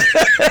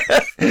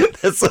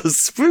 That's so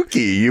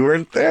spooky. You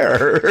weren't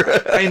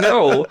there. I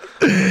know.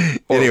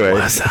 Anyway. Or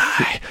was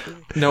I?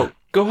 No,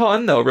 go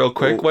on though, real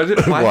quick. Why did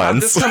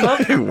this come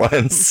up?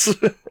 Once.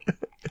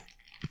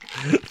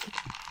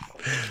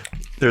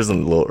 There's a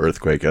little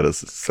earthquake at a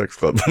sex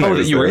club. Oh,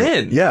 that you were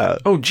in? Yeah.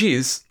 Oh,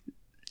 geez.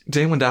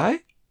 Did anyone die?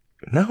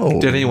 No.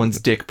 Did anyone's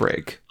dick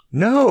break?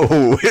 No,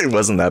 it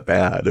wasn't that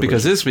bad.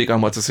 Because this week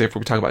on What's a Safe,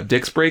 we talk about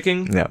dicks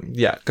breaking.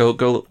 Yeah.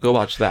 Go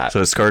watch that.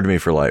 So it scarred me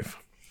for life.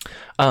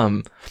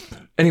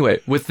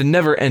 Anyway, with the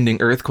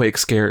never-ending earthquake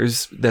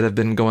scares that have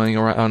been going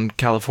around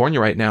California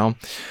right now,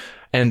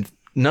 and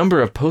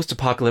number of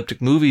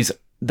post-apocalyptic movies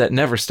that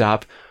never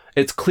stop,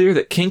 it's clear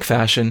that kink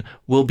fashion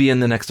will be in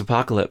the next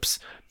apocalypse.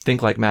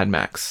 Think like Mad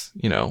Max.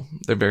 You know,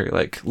 they're very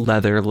like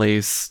leather,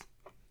 lace.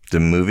 The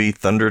movie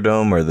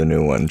Thunderdome or the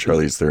new one,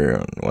 Charlize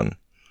Theron one?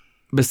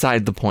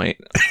 Beside the point.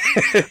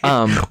 They're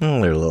a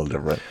little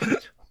different.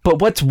 But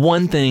what's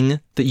one thing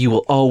that you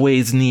will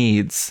always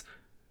needs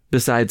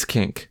besides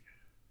kink?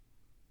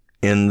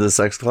 In the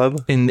sex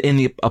club? In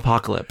the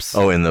apocalypse.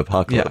 Oh, in the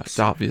apocalypse.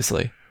 Yeah,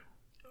 obviously.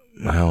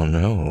 I don't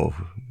know.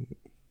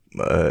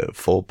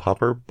 Full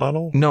popper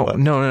bottle?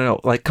 No.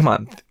 Like, come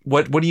on.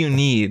 What do you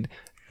need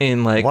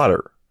in like...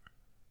 Water.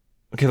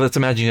 Okay, let's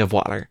imagine you have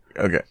water.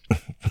 Okay.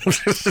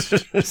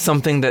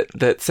 Something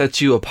that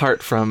sets you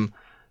apart from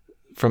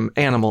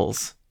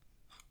animals.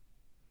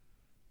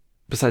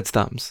 Besides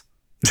thumbs.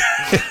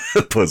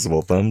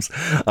 Opposable thumbs.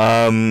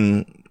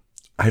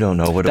 I don't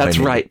know. What do I need? That's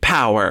right.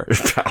 Power.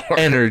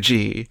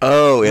 Energy.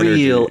 Oh,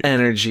 energy. Real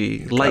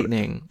energy.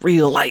 Lightning.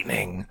 Real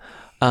lightning.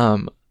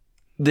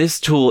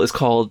 This tool is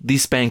called the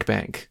Spank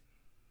Bank.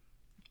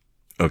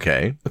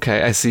 Okay.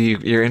 Okay, I see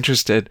you're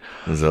interested.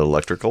 Is it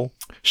electrical?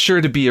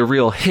 Sure to be a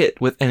real hit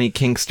with any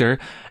kinkster.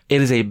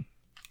 It is a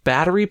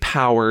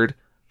battery-powered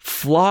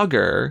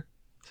paddle.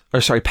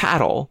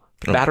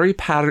 Oh.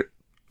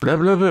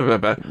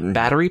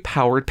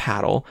 Battery-powered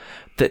paddle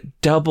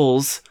that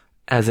doubles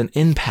as an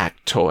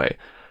impact toy.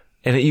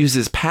 And it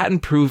uses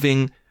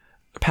patent-approved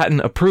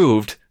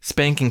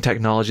spanking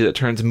technology that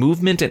turns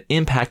movement and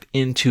impact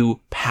into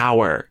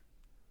power.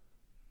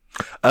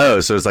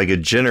 Oh, so it's like a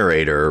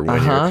generator.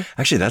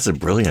 Actually, that's a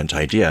brilliant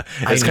idea.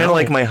 It's kind of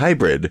like my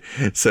hybrid.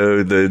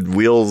 So the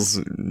wheels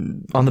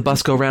on the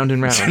bus go round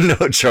and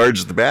round.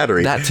 Charge the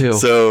battery. That too.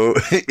 So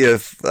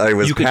if I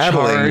was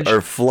paddling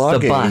or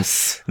flogging the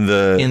bus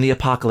in the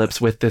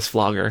apocalypse with this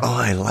flogger. Oh,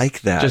 I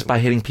like that. Just by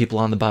hitting people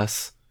on the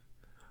bus.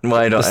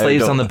 Well, the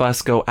slaves on the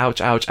bus go,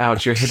 ouch, ouch,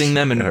 ouch. You're hitting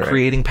them and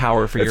creating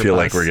power for your bus. I feel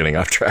like we're getting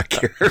off track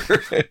here.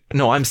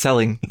 No, I'm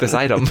selling this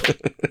item.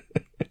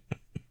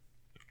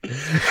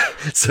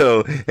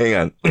 So,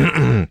 hang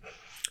on.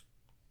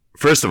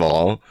 First of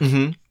all,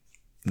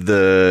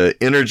 the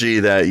energy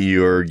that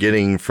you're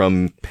getting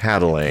from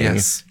paddling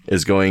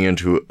is going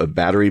into a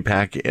battery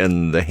pack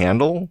in the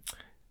handle?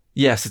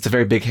 Yes, it's a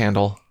very big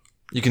handle.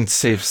 You can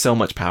save so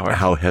much power.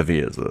 How heavy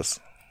is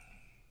this?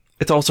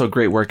 It's also a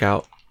great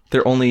workout.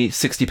 They're only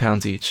 60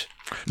 pounds each.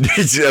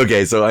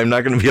 Okay, so I'm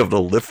not going to be able to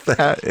lift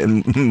that,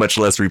 and much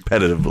less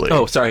repetitively.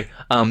 Oh, sorry.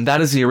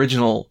 That is the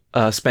original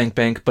Spank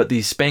Bank, but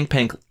the Spank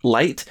Bank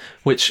Lite,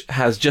 which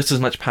has just as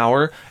much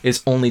power,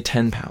 is only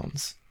 10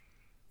 pounds.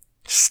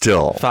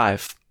 Still.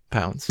 5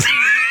 pounds.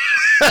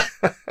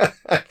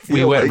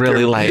 We went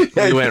really light.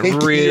 We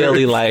went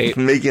really light.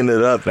 Making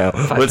it up now.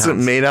 What's it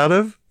made out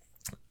of?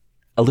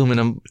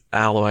 Aluminum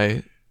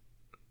alloy.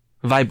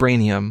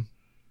 Vibranium.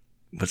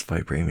 What's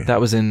vibranium? That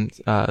was in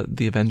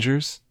the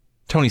Avengers.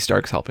 Tony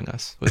Stark's helping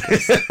us with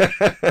this.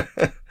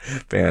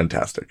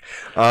 Fantastic.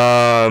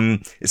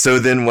 So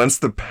then once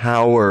the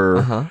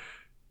power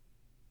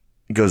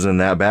goes in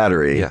that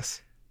battery,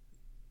 yes.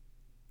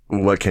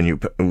 What can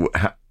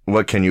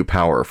you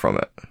power from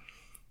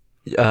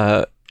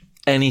it?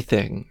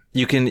 Anything.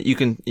 You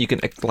can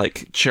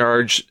like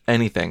charge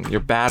anything.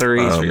 Your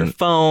batteries for your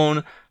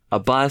phone, a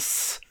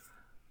bus,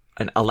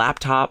 a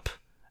laptop,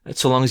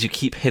 so long as you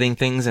keep hitting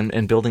things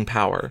and building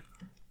power.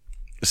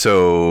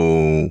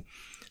 So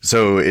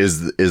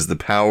is the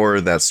power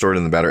that's stored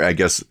in the battery, I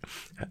guess,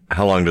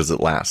 how long does it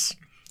last?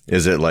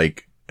 Is it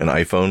like an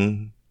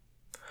iPhone?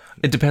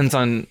 It depends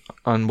on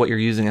what you're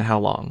using and how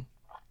long.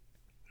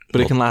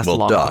 But it can last a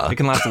long time. It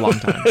can last a long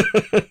time.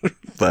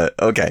 But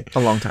okay. A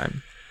long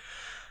time.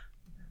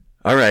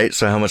 All right.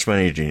 So how much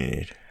money do you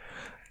need?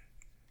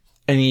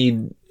 I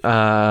need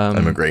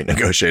I'm a great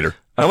negotiator.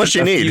 How much do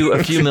you need?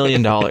 A few $1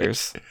 million.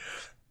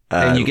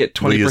 And you get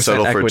 20% will you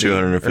settle equity. For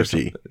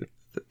 250.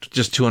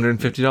 Just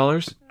 $250?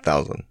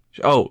 1,000.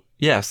 Oh,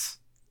 yes.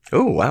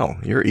 Oh, wow.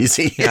 You're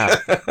easy. Yeah.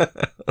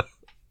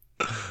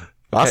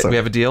 Awesome. Okay, we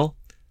have a deal?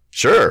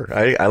 Sure.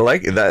 I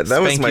like it. That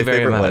was my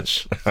favorite one.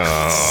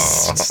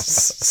 Oh.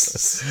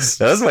 That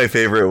was my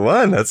favorite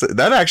one. That'd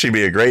actually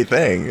be a great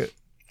thing.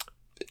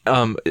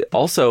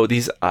 Also,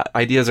 these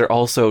ideas are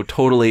also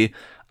totally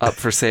up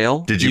for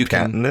sale. Did you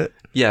patent it?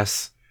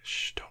 Yes.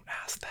 Shh, don't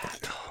ask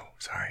that. Oh,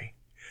 sorry.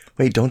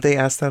 Wait, don't they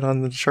ask that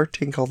on the Shark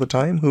Tank all the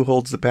time? Who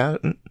holds the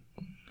patent?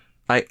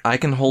 I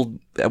can hold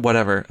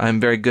whatever.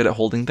 I'm very good at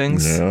holding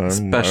things,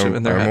 especially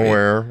when they're heavy. I'm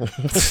aware.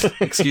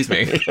 Excuse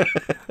me.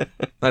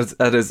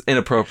 That is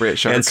inappropriate,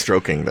 Shark. And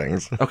stroking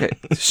things. Okay.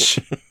 Shh.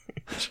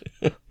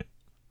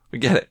 We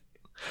get it.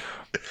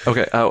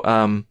 Okay.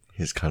 Oh,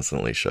 he's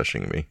constantly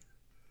shushing me.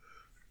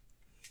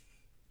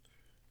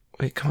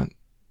 Wait, come on.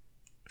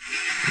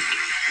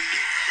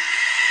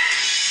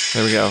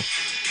 There we go.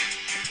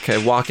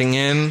 Okay, walking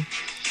in.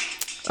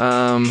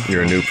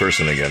 You're a new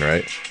person again,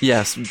 right?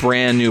 Yes,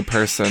 brand new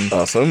person.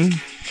 Awesome.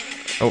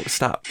 Oh,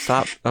 stop.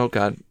 Oh,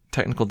 God.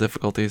 Technical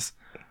difficulties.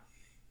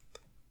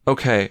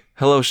 Okay.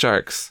 Hello,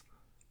 sharks.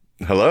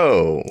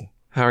 Hello.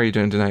 How are you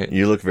doing tonight?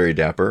 You look very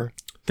dapper.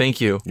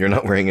 Thank you. You're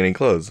not wearing any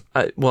clothes.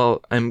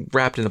 Well, I'm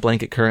wrapped in a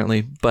blanket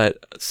currently,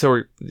 but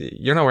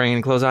you're not wearing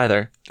any clothes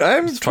either.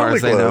 I'm as far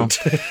totally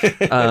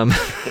as I know.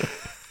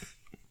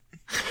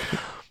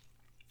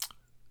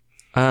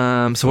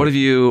 So what have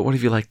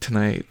you liked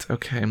tonight?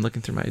 Okay, I'm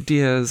looking through my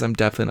ideas. I'm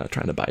definitely not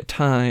trying to buy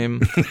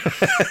time.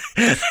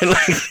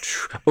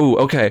 Oh,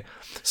 okay.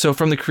 So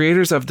from the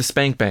creators of the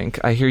Spank Bank,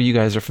 I hear you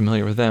guys are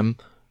familiar with them.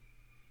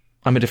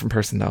 I'm a different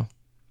person though.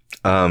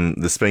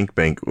 The Spank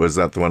Bank, was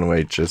that the one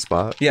I just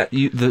bought? Yeah,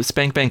 the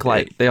Spank Bank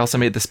Lite. They also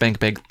made the Spank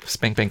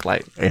Bank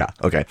Lite. Yeah,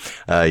 okay.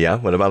 Yeah,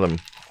 what about them?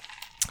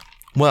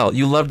 Well,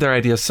 you loved their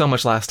idea so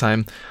much last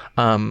time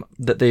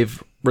that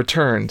they've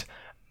returned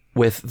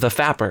with the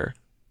Fapper.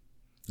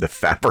 The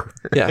Fapper?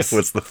 Yes.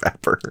 What's the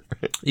Fapper?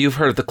 You've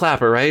heard of the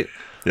Clapper, right?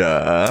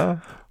 Yeah.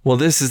 Well,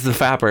 this is the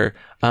Fapper.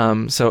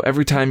 So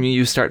every time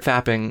you start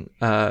fapping,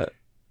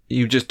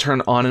 you just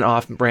turn on and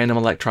off random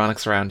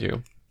electronics around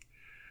you.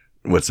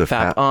 What's a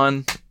fap? Fap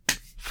on,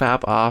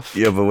 fap off.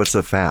 Yeah, but what's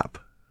a fap?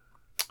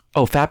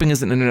 Oh, fapping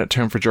is an internet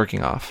term for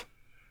jerking off.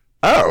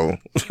 Oh.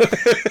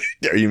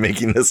 Are you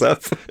making this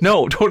up?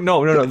 No.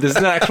 This is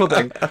an actual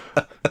thing.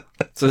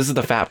 So this is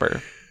the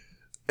Fapper.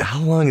 How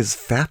long has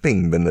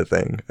fapping been the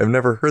thing? I've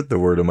never heard the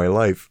word in my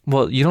life.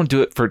 Well, you don't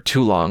do it for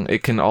too long.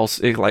 It can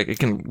also it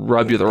can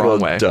rub you the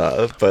wrong way.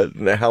 Duh. But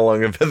how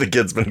long have the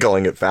kids been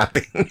calling it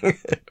fapping?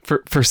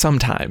 for some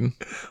time.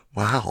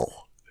 Wow.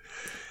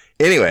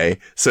 Anyway,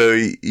 so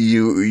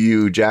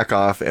you jack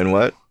off and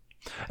what?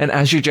 And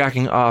as you're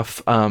jacking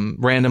off,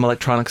 random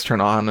electronics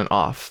turn on and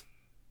off.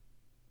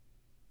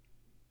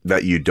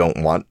 That you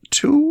don't want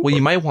to? Well,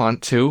 you might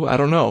want to. I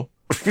don't know.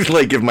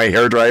 Like if my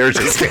hairdryer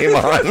just came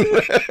on.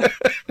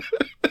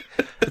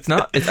 It's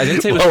not. I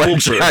didn't say it was I'm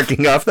foolproof.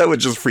 jacking off. That would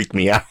just freak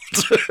me out.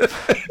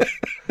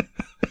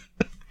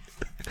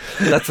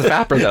 That's the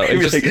Fapper, though. It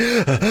just...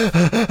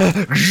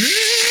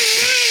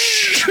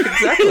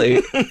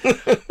 Exactly.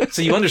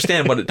 So you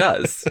understand what it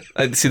does.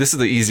 See, this is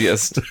the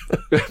easiest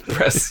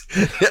press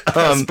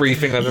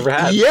briefing I've ever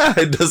had. Yeah,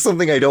 it does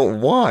something I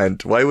don't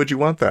want. Why would you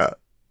want that?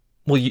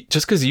 Well,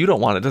 just because you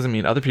don't want it doesn't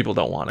mean other people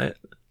don't want it.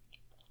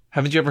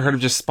 Haven't you ever heard of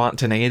just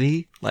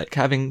spontaneity? Like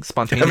having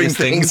spontaneous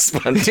things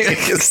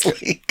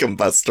spontaneously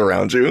combust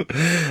around you.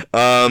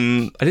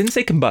 I didn't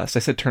say combust. I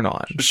said turn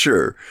on.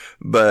 Sure.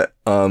 But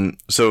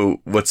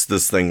so what's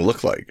this thing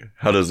look like?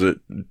 How does it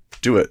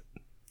do it?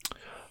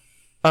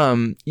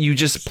 You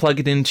just plug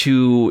it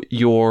into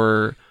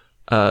your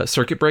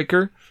circuit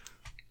breaker.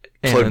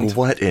 Plug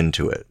what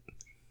into it?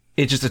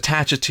 It just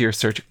attaches to your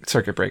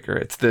circuit breaker.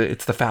 It's the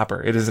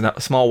fapper. It is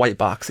a small white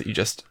box that you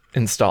just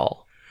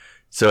install.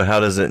 So how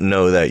does it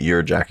know that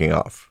you're jacking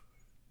off?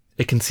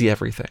 It can see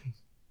everything.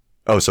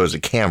 Oh, so it's a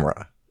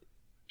camera.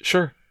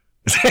 Sure.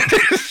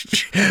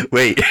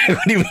 Wait,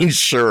 what do you mean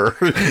sure?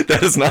 That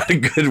is not a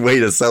good way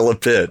to sell a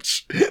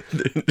pitch.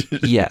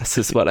 Yes,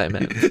 is what I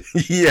meant.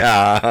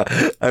 Yeah,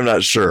 I'm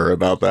not sure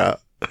about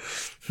that.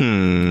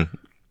 And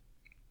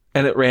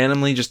it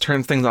randomly just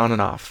turns things on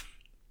and off.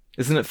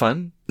 Isn't it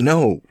fun?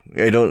 No,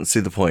 I don't see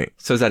the point.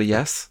 So is that a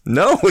yes?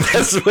 No,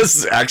 that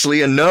was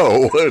actually a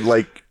no.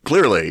 Like,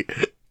 clearly.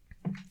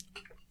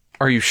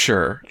 Are you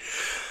sure?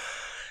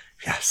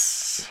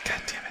 Yes.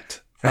 God damn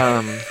it.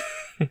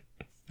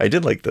 I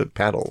did like the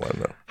paddle one,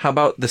 though. How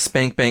about the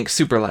Spank Bank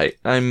Superlight?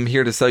 I'm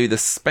here to sell you the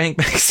Spank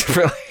Bank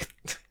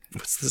Superlight.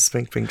 What's the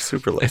Spank Bank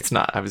Superlight? It's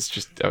not. I was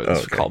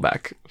okay. call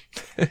back.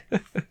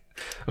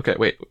 Okay,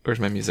 wait. Where's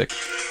my music?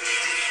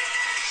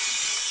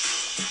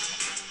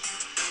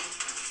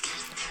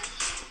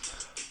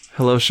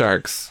 Hello,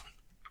 sharks.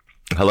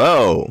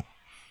 Hello.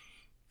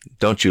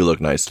 Don't you look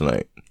nice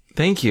tonight?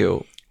 Thank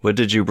you. What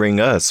did you bring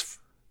us?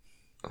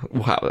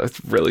 Wow,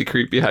 that's really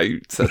creepy how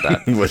you said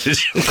that. What did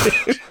you...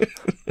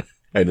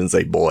 I didn't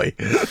say boy.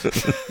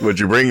 What'd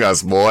you bring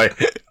us, boy?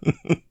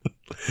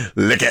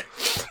 Lick it.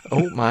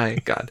 Oh my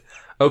God.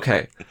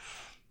 Okay.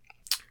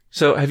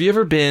 So have you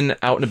ever been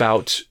out and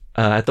about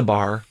at the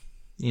bar,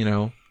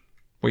 where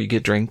you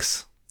get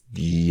drinks?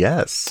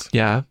 Yes.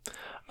 Yeah.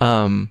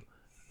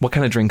 What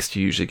kind of drinks do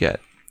you usually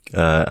get?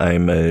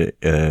 I'm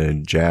a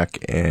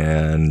Jack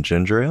and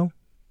ginger ale.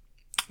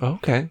 Oh,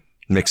 okay.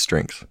 Mixed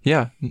drinks.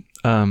 Yeah.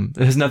 It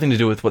has nothing to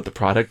do with what the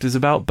product is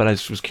about, but I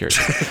just was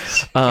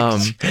curious. I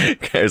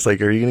was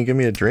like, are you going to give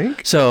me a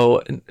drink?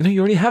 So, no, you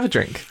already have a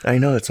drink. I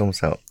know, it's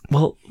almost out.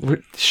 Well,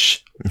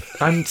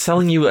 I'm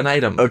selling you an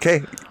item.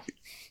 Okay.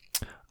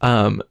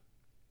 And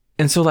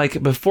so,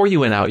 like, before you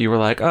went out, you were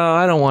like, oh,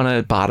 I don't want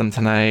to bottom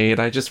tonight.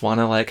 I just want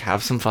to, like,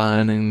 have some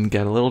fun and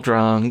get a little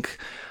drunk.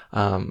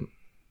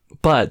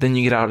 But then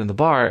you get out in the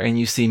bar and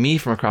you see me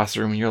from across the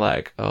room and you're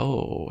like,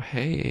 oh,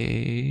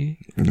 hey.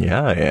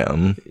 Yeah, I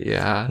am.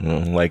 Yeah.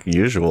 Like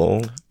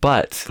usual.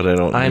 But I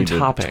don't I'm need to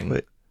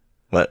topping.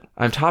 What?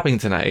 I'm topping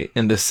tonight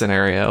in this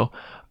scenario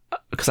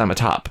because I'm a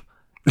top.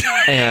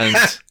 And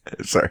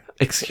sorry.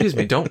 Excuse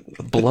me,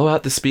 don't blow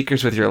out the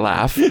speakers with your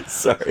laugh.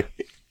 Sorry.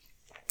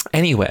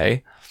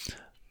 Anyway,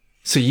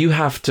 so you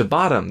have to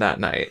bottom that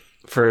night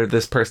for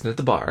this person at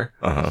the bar.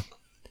 Uh-huh.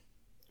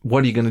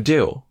 What are you going to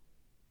do?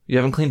 You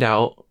haven't cleaned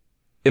out.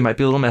 It might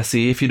be a little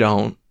messy if you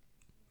don't.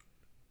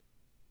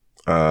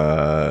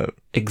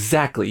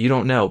 Exactly. You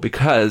don't know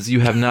because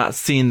you have not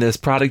seen this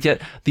product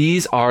yet.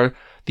 These are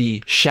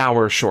the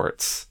shower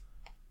shorts.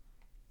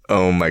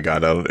 Oh my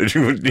God. I don't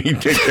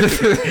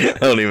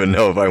even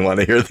know if I want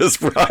to hear this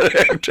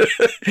product.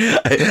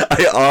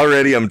 I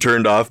already am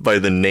turned off by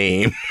the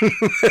name.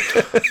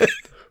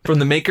 From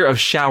the maker of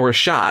Shower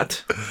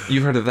Shot.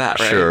 You've heard of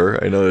that, right?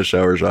 Sure. I know what a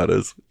shower shot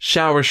is.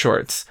 Shower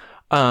shorts.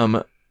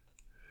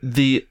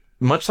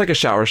 Much like a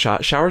shower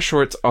shower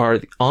shorts are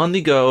the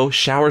on-the-go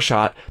shower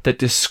shot that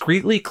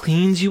discreetly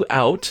cleans you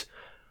out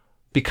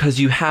because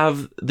you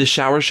have the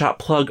shower shot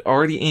plug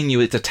already in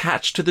you. It's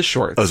attached to the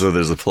shorts. Oh, so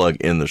there's a plug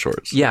in the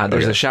shorts. Yeah,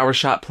 there's a shower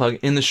shot plug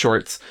in the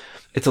shorts.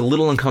 It's a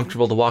little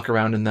uncomfortable to walk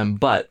around in them,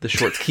 but the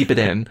shorts keep it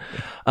in.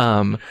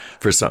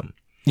 For some.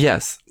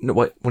 Yes. No,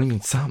 what do you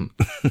mean some?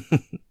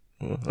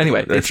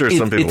 Anyway, I'm sure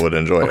some people would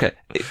enjoy it. Okay.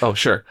 Oh,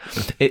 sure.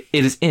 It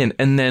is in.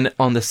 And then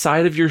on the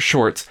side of your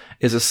shorts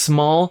is a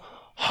small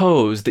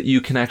hose that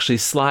you can actually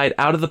slide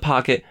out of the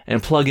pocket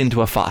and plug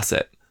into a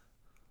faucet.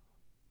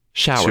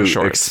 Shower shorts.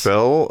 To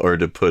expel or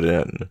to put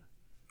in?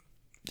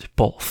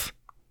 Both.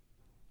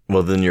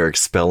 Well, then you're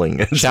expelling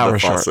into shower the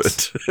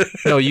faucet.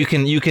 Shorts. No, you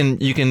can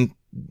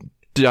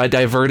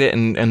divert it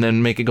and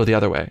then make it go the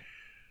other way.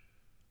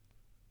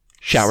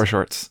 Shower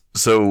shorts.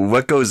 So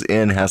what goes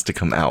in has to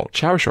come out.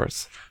 Shower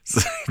shorts.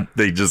 So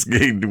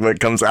what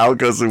comes out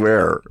goes to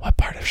where? What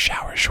part of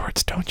shower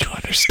shorts don't you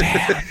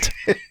understand?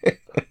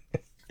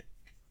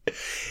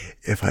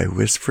 If I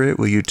whisper it,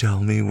 will you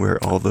tell me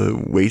where all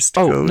the waste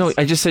goes? Oh, no,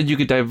 I just said you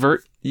could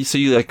divert. So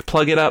you like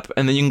plug it up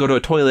and then you can go to a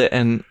toilet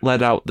and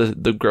let out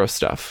the gross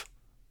stuff.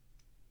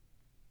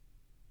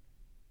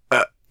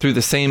 Through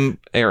the same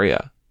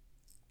area.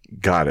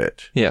 Got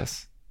it.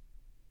 Yes.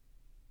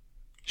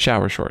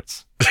 Shower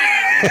shorts.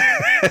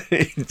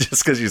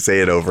 Just because you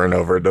say it over and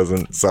over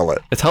doesn't sell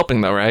it. It's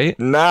helping though, right?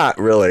 Not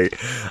really.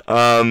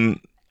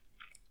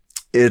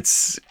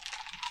 It's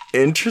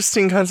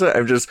interesting concept.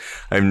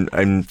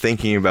 I'm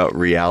thinking about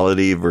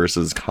reality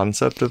versus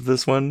concept of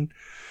this one.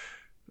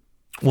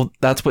 Well,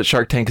 that's what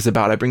Shark Tank is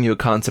about. I bring you a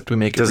concept, we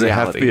make it reality. Does it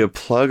have to be a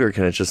plug or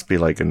can it just be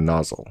like a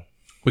nozzle?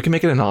 We can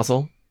make it a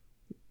nozzle.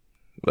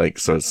 Like,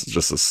 so it's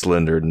just a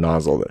slender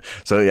nozzle.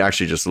 So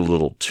actually just a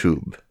little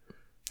tube.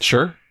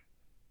 Sure.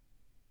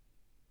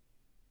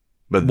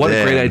 But what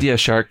a great idea,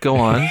 Shark. Go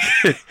on.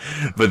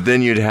 But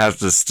then you'd have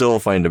to still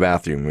find a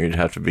bathroom. You'd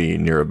have to be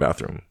near a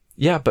bathroom.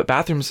 Yeah, but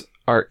bathrooms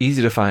are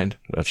easy to find.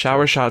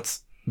 Shower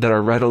shots that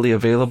are readily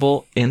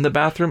available in the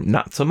bathroom,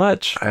 not so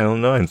much. I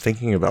don't know. I'm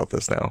thinking about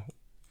this now.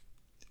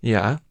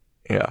 Yeah.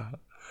 Yeah.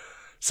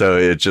 So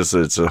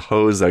it's a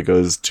hose that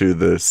goes to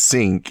the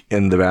sink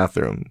in the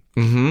bathroom.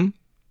 Mm-hmm.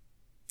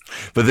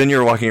 But then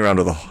you're walking around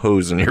with a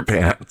hose in your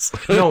pants.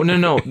 No.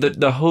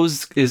 The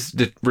hose is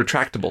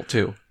retractable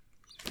too.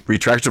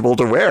 Retractable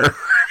to where?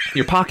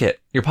 Your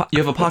pocket. You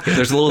have a pocket.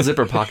 There's a little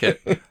zipper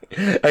pocket.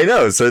 I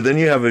know. So then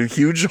you have a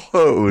huge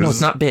hose. No,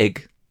 it's not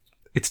big.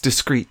 It's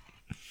discreet.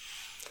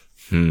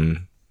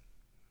 I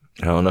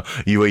don't know.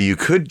 What you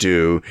could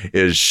do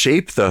is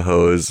shape the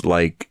hose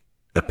like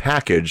a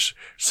package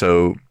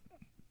so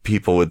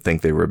people would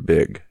think they were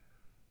big.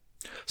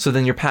 So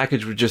then your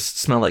package would just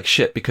smell like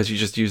shit because you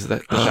just used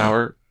the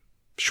shower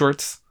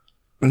shorts?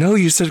 No,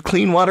 you said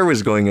clean water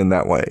was going in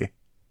that way.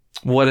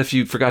 What if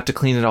you forgot to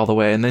clean it all the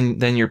way and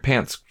then your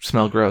pants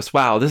smell gross?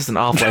 Wow, this is an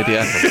awful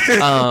idea.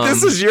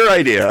 This is your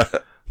idea.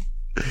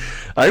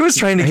 I was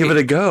trying to give it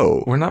a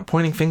go. We're not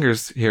pointing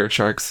fingers here,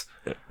 Sharks.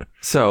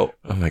 So,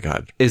 oh my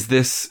God.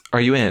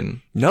 Are you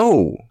in?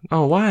 No.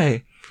 Oh,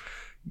 why?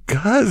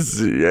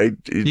 Because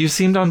you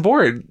seemed on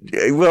board.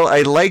 Well,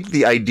 I like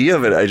the idea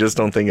of it. I just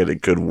don't think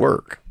it could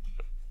work.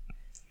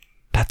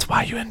 That's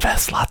why you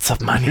invest lots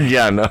of money.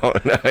 Yeah, no,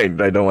 I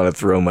don't want to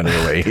throw money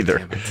away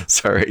either.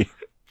 Sorry.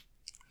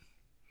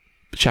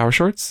 Shower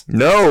shorts?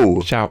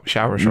 No. Shower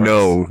shorts.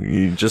 No.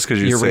 Just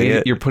because you're saying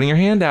it. You're putting your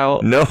hand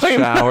out. No,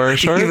 shower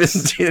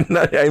shorts.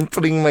 I'm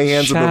putting my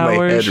hands above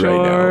my head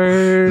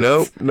right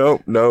now.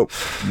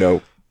 Nope.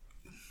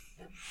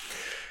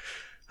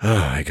 Oh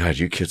my God,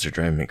 you kids are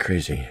driving me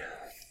crazy.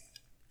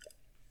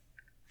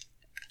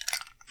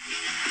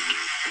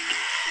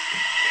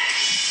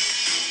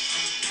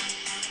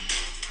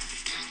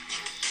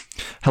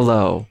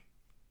 Hello.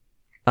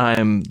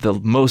 I'm the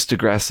most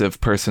aggressive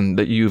person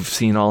that you've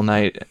seen all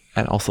night,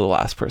 and also the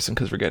last person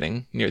because we're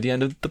getting near the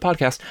end of the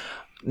podcast.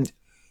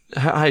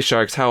 Hi,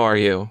 Sharks. How are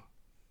you?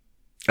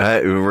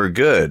 We're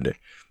good.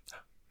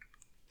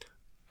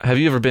 Have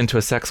you ever been to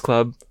a sex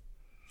club?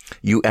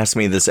 You ask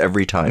me this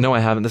every time. No, I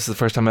haven't. This is the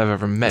first time I've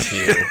ever met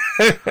you.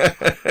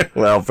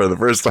 Well, for the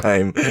first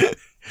time,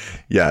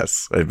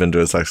 yes, I've been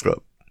to a sex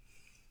club.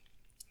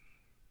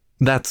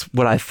 That's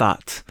what I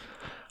thought.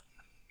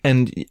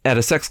 And at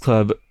a sex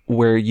club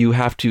where you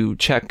have to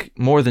check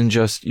more than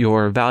just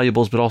your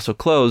valuables, but also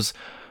clothes,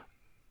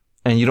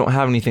 and you don't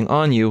have anything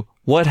on you,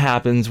 what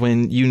happens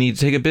when you need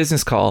to take a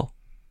business call?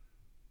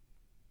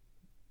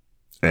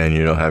 And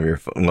you don't have your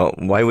phone. Well,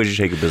 why would you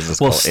take a business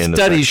call in a sex club?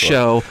 Studies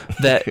show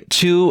that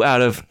 2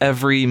 out of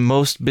every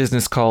most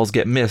business calls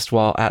get missed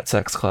while at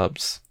sex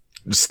clubs.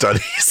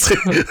 Studies?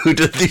 Who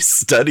did these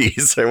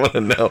studies? I want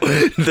to know.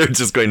 They're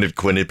just going to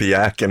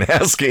Quinnipiac and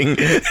asking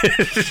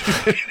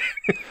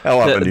how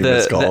often do you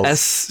miss calls? The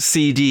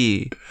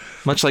SCD,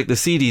 much like the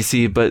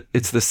CDC, but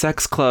it's the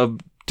Sex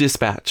Club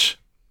Dispatch.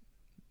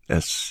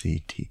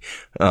 SCD.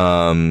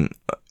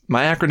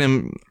 My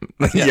acronym.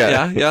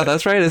 Yeah,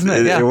 that's right, isn't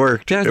it? Yeah, it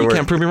worked. Yeah, you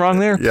can't prove me wrong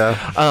there. Yeah.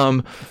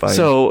 Fine.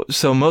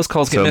 So most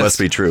calls get missed. So it must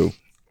be true.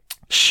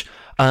 Shh.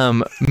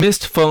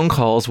 Missed phone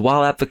calls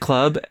while at the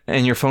club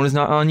and your phone is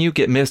not on you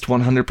get missed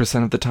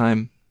 100% of the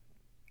time.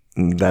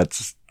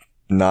 That's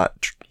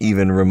not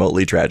even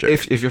remotely tragic.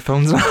 If your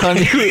phone's not on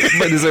you,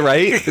 but is it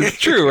right? It's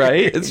true,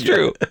 right? It's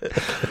true.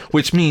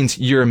 Which means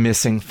you're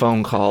missing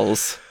phone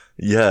calls.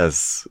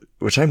 Yes,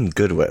 which I'm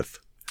good with.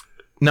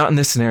 Not in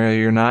this scenario,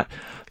 you're not,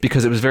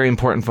 because it was a very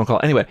important phone call.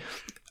 Anyway,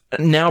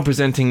 now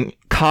presenting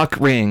Cock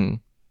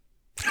Ring.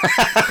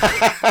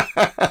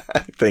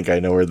 I think I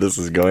know where this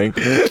is going.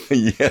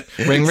 Yeah.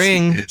 Ring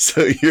ring.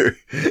 So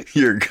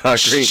your cock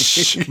ring.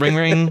 Ring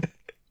ring.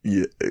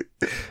 Yeah.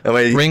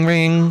 Ring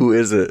ring. Who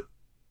is it?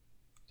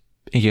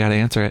 You gotta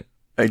answer it.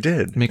 I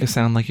did. Make it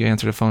sound like you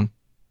answered a phone.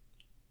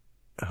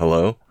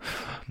 Hello?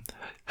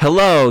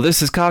 Hello,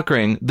 this is Cock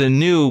Ring, the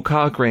new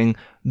cock ring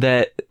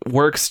that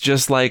works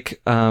just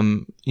like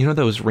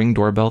those Ring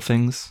doorbell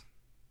things?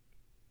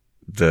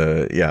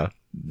 Yeah.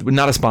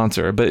 Not a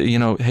sponsor, but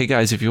hey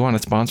guys, if you want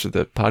to sponsor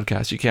the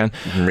podcast, you can.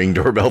 Ring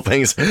doorbell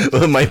things.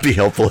 Well, it might be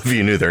helpful if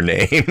you knew their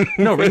name.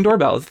 No, Ring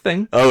doorbell is the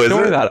thing. Oh, is Don't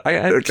it? worry about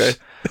it.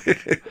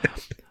 Okay.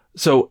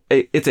 So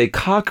it's a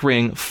Cock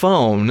Ring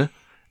phone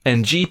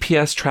and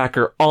GPS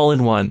tracker all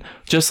in one.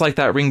 Just like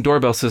that Ring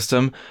doorbell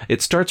system,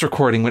 it starts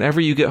recording whenever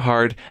you get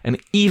hard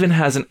and even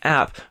has an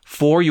app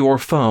for your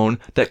phone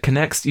that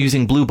connects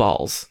using blue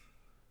balls.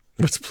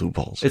 What's blue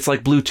balls? It's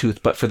like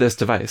Bluetooth, but for this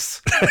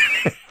device.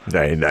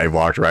 I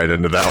walked right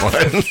into that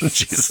one.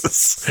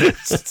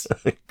 Jesus.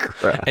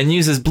 Crap. And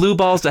uses blue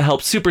balls to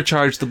help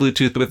supercharge the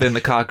Bluetooth within the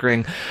cock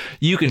ring.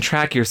 You can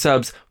track your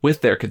subs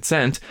with their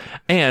consent,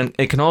 and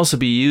it can also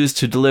be used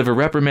to deliver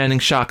reprimanding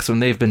shocks when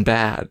they've been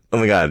bad. Oh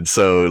my God.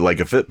 So like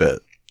a Fitbit.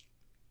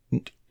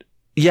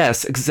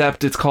 Yes,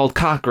 except it's called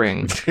cock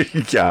ring.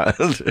 Yeah.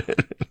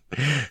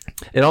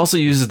 It also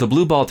uses the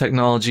blue ball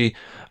technology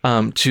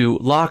to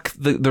lock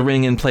the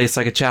ring in place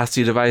like a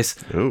chastity device.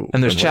 Ooh,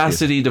 and there's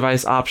chastity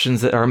device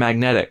options that are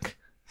magnetic.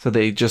 So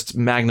they just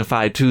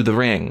magnify to the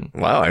ring.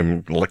 Wow,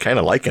 I'm kind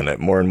of liking it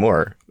more and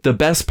more. The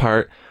best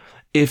part,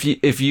 if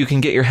you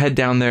can get your head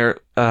down there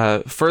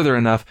further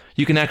enough,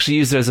 you can actually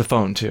use it as a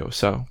phone too.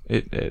 So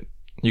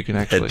you can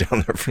actually head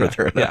down there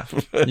further enough.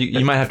 Yeah.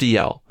 You might have to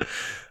yell,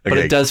 but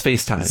it does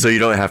FaceTime. So you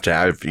don't have to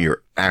have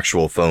your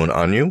actual phone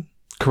on you?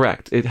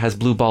 Correct. It has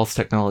blue balls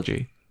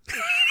technology.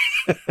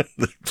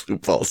 The blue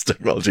balls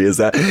technology, is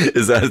that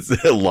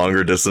a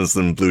longer distance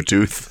than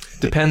Bluetooth?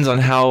 Depends on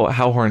how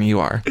horny you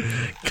are.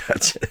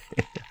 Gotcha.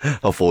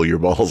 How full your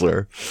balls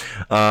are.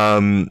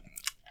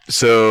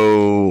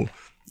 So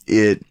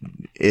it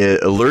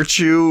alerts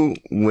you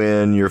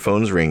when your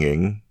phone's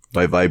ringing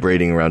by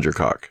vibrating around your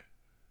cock.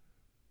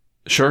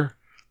 Sure.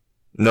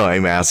 No,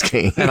 I'm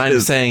asking. And I'm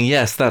saying,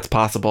 yes, that's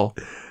possible.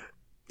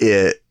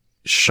 It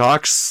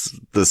shocks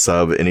the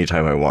sub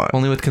anytime I want.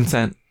 Only with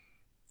consent.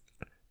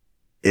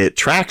 It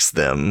tracks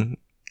them,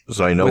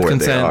 so I know with where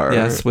consent, they are.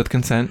 Yes, with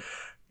consent.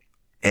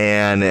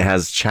 And it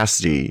has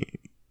chastity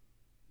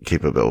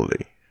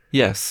capability.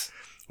 Yes.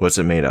 What's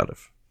it made out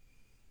of?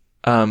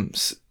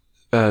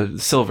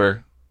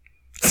 Silver.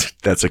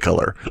 That's a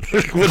color.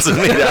 What's it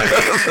made out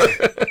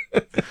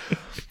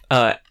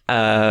of?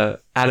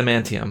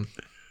 Adamantium.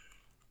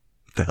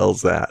 What the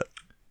hell's that?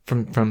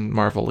 From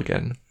Marvel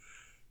again.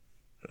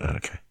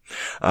 Okay.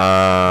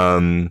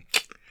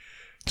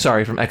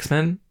 Sorry, from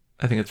X-Men?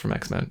 I think it's from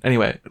X-Men.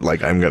 Anyway.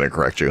 Like, I'm going to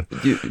correct you.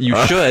 You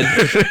should.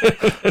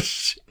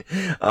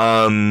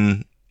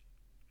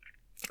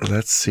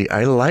 Let's see.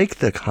 I like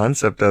the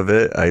concept of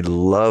it. I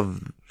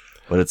love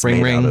what it's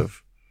made out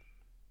of.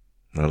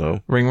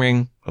 Hello? Ring,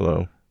 ring.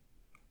 Hello?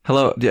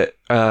 Hello? Yeah.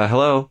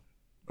 Hello?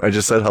 I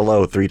just said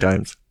hello 3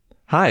 times.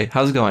 Hi,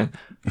 how's it going?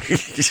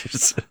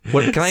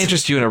 Can I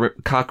interest you in a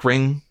cock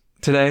ring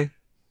today?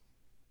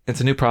 It's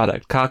a new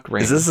product. Cock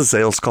ring. Is this a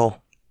sales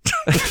call?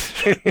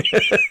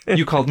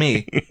 You called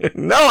me.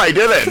 No, I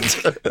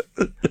didn't.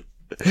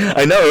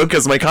 I know,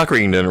 because my cock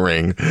ring didn't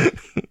ring.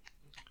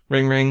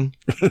 Ring, ring.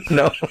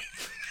 No.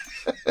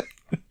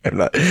 I'm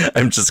not.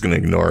 I'm just going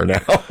to ignore her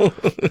now.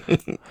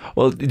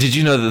 Well, did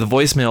you know that the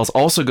voicemails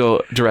also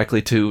go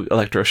directly to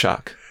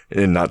electroshock?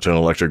 And not to an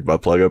electric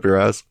butt plug up your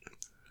ass?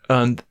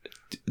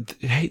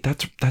 Hey,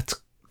 that's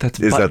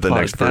Is that the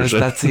next version?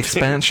 That's the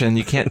expansion.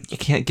 You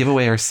can't give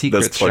away our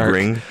secrets. That's plug Shark.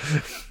 ring.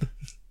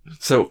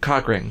 So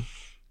cock ring.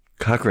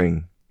 Cock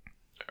ring.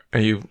 Are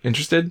you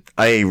interested?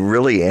 I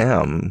really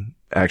am,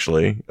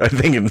 actually. I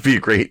think it'd be a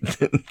great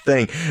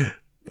thing.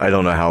 I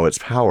don't know how it's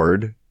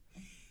powered.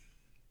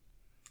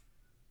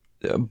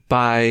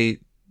 By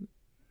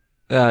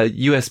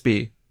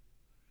USB.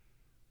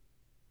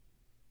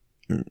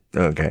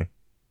 Okay.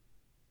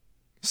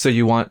 So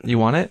you want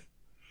it?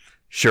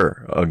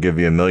 Sure. I'll give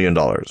you $1 million.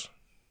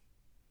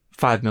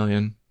 5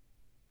 million.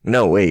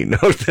 No, wait. No,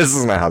 this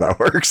is not how that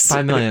works.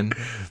 5 million.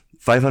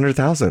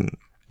 500,000.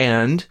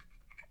 And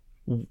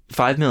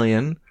 5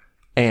 million.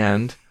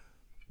 And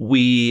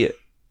we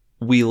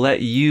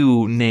let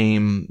you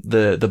name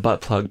the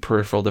butt plug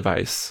peripheral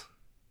device.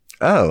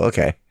 Oh,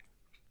 okay.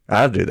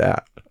 I'll do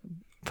that.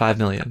 5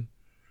 million.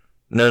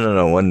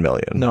 No. 1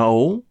 million.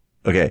 No.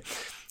 Okay.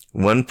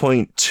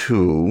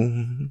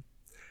 1.2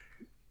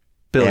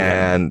 billion.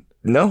 And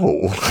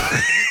no.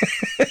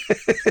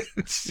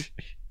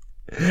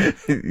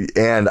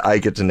 And I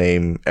get to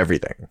name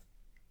everything.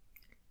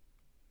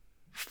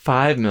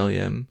 5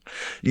 million.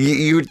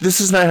 You. This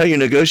is not how you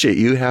negotiate.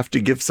 You have to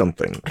give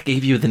something. I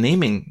gave you the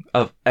naming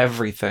of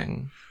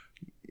everything.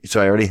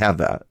 So I already have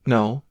that.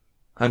 No.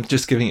 I'm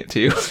just giving it to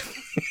you.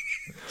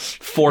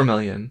 4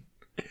 million.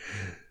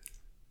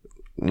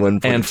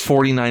 1. And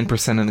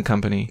 49% in the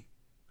company.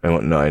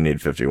 I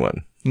need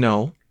 51.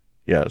 No.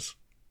 Yes.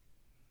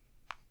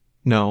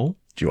 No.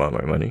 Do you want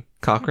my money?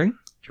 Cock ring? Do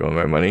you want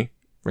my money?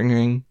 Ring,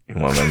 ring. You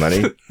want my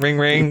money? Ring,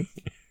 ring.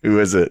 Who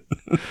is it?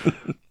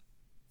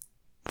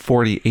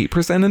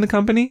 48% in the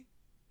company?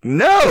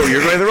 No,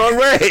 you're going the wrong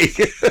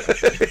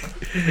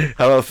way.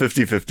 How about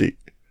 50-50?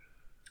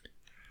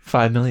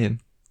 5 million.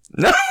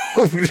 No,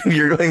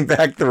 you're going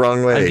back the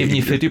wrong way. I'm giving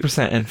you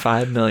 50% and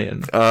 5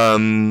 million.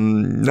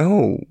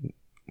 No.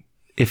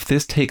 If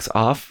this takes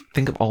off,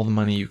 think of all the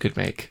money you could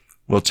make.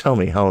 Well, tell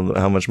me, how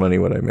much money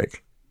would I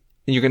make?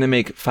 You're going to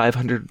make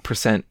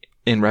 500%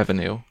 in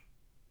revenue.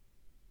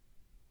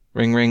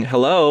 Ring, ring.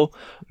 Hello?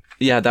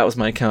 Yeah, that was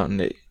my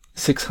accountant.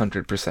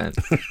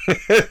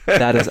 600%.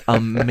 That is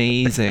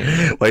amazing.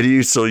 Why do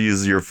you still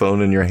use your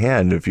phone in your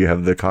hand if you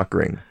have the cock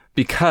ring?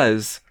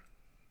 Because...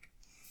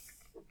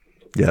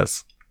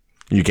 Yes.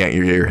 You can't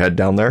get your head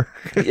down there?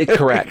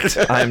 Correct.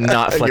 I'm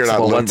not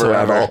flexible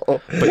whatsoever.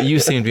 But you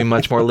seem to be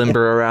much more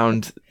limber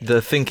around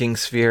the thinking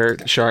sphere,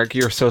 Shark.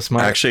 You're so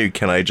smart. Actually,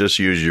 can I just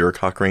use your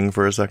cock ring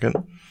for a second?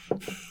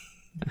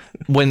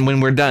 When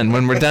we're done.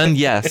 When we're done,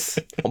 yes.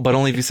 But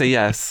only if you say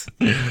yes.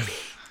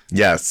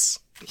 Yes.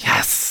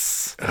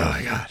 Yes. Oh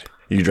my God.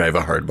 You drive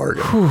a hard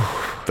bargain.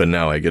 But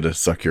now I get to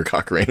suck your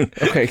cock ring.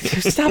 Okay,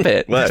 stop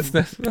it. What?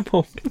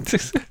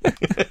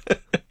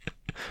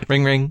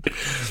 Ring, ring.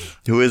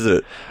 Who is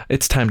it?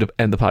 It's time to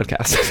end the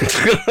podcast.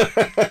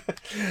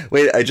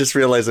 Wait, I just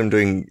realized I'm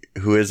doing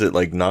Who Is It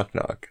like knock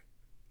knock.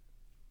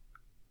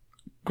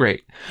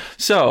 Great.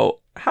 So,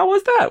 how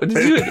was that? Was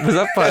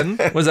that fun?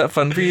 Was that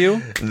fun for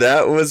you?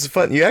 That was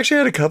fun. You actually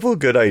had a couple of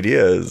good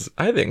ideas.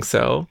 I think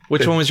so.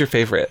 Which one was your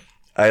favorite?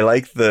 I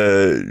like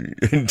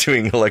the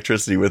doing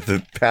electricity with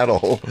the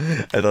paddle.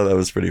 I thought that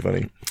was pretty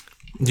funny.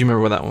 Do you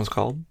remember what that one was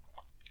called?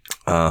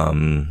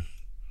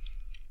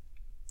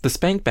 The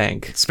Spank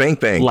Bank. Spank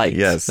Bank. Light.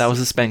 Yes. That was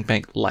a Spank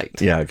Bank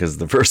Light. Yeah, because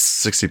the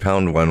first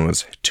 60-pound one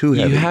was too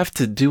heavy. You have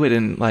to do it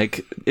in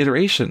like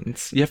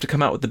iterations. You have to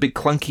come out with the big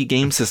clunky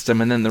game system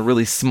and then the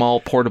really small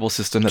portable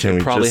system that they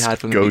probably had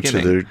from the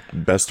beginning. Can we just go to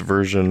the best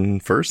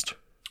version first?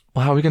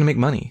 Well, how are we going to make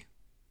money?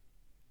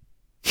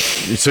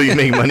 So you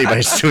make money by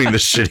just doing the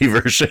shitty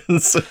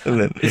versions? And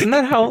then... Isn't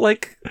that how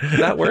like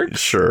that works?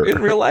 Sure.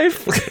 In real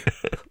life?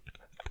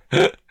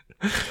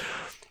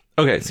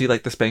 Okay, so you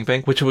like the Spank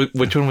Bank? Which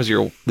one was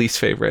your least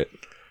favorite?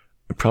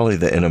 Probably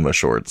the enema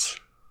shorts.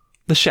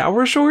 The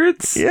shower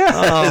shorts? Yeah.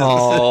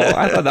 Oh,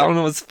 I thought that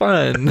one was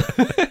fun.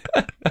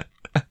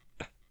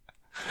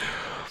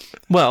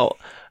 Well,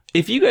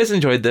 if you guys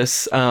enjoyed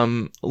this,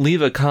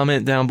 leave a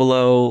comment down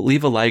below.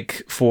 Leave a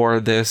like for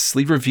this.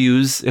 Leave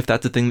reviews if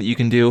that's a thing that you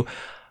can do.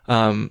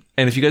 And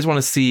if you guys want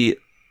to see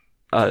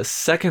a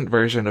second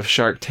version of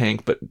Shark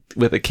Tank, but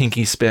with a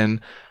kinky spin,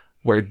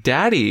 where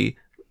Daddy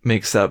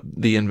makes up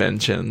the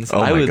inventions.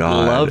 I would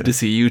love to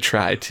see you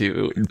try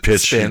to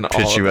pitch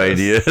you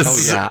ideas.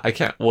 Oh yeah, I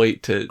can't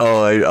wait to.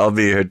 Oh, I'll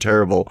be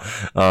terrible.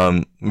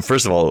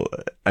 First of all,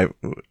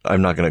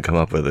 I'm not going to come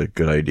up with a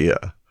good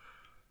idea.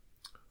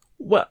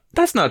 Well,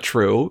 that's not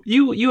true.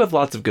 You have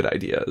lots of good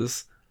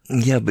ideas.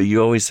 Yeah, but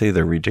you always say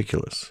they're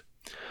ridiculous.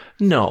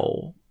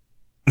 No.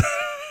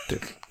 They're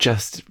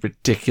just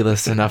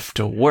ridiculous enough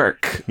to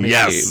work.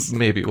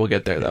 Maybe we'll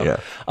get there, though. Yeah.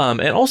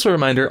 And also a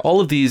reminder, all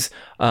of these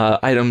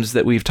items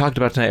that we've talked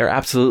about tonight are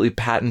absolutely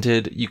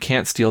patented. You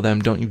can't steal them.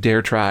 Don't you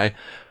dare try.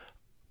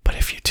 But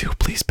if you do,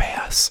 please pay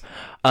us.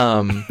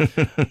 And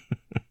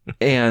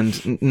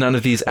none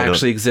of these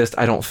actually exist,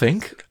 I don't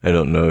think. I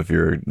don't know if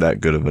you're that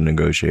good of a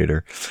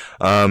negotiator.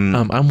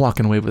 I'm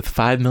walking away with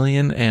 $5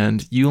 million,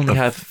 and you only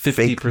have 50%.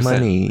 Fake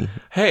money.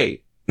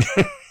 Hey.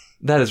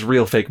 That is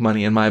real fake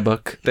money in my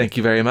book. Thank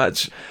you very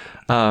much.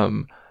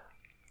 And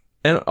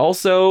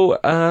also,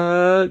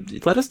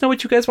 let us know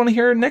what you guys want to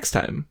hear next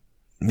time.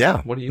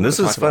 Yeah. What do you want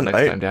to talk about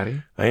next time,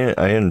 Daddy?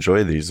 I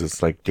enjoy these.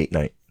 It's like date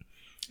night.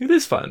 It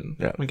is fun.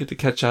 Yeah. We get to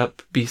catch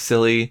up, be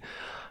silly,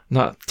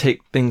 not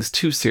take things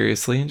too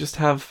seriously, and just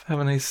have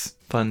a nice,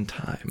 fun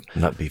time.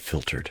 Not be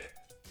filtered.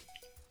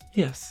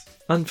 Yes.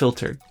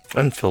 Unfiltered.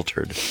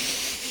 Unfiltered.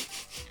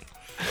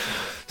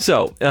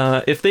 So,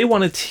 if they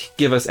want to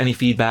give us any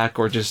feedback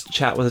or just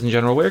chat with us in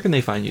general, where can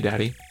they find you,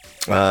 Daddy?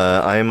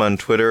 I am on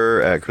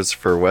Twitter at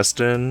Christopher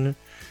Weston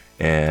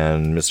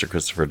and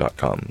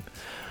MrChristopher.com.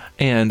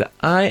 And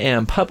I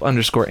am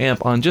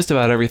pup_amp on just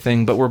about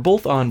everything, but we're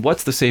both on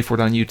What's the Safe Word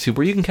on YouTube,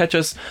 where you can catch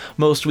us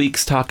most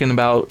weeks talking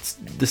about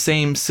the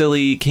same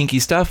silly, kinky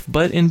stuff,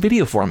 but in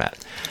video format.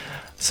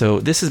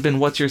 So this has been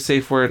What's Your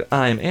Safe Word?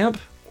 I'm Amp.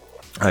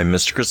 I'm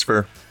Mr.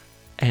 Christopher.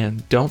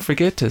 And don't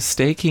forget to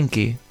stay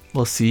kinky.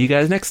 We'll see you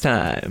guys next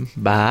time.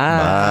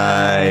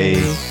 Bye.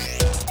 Bye.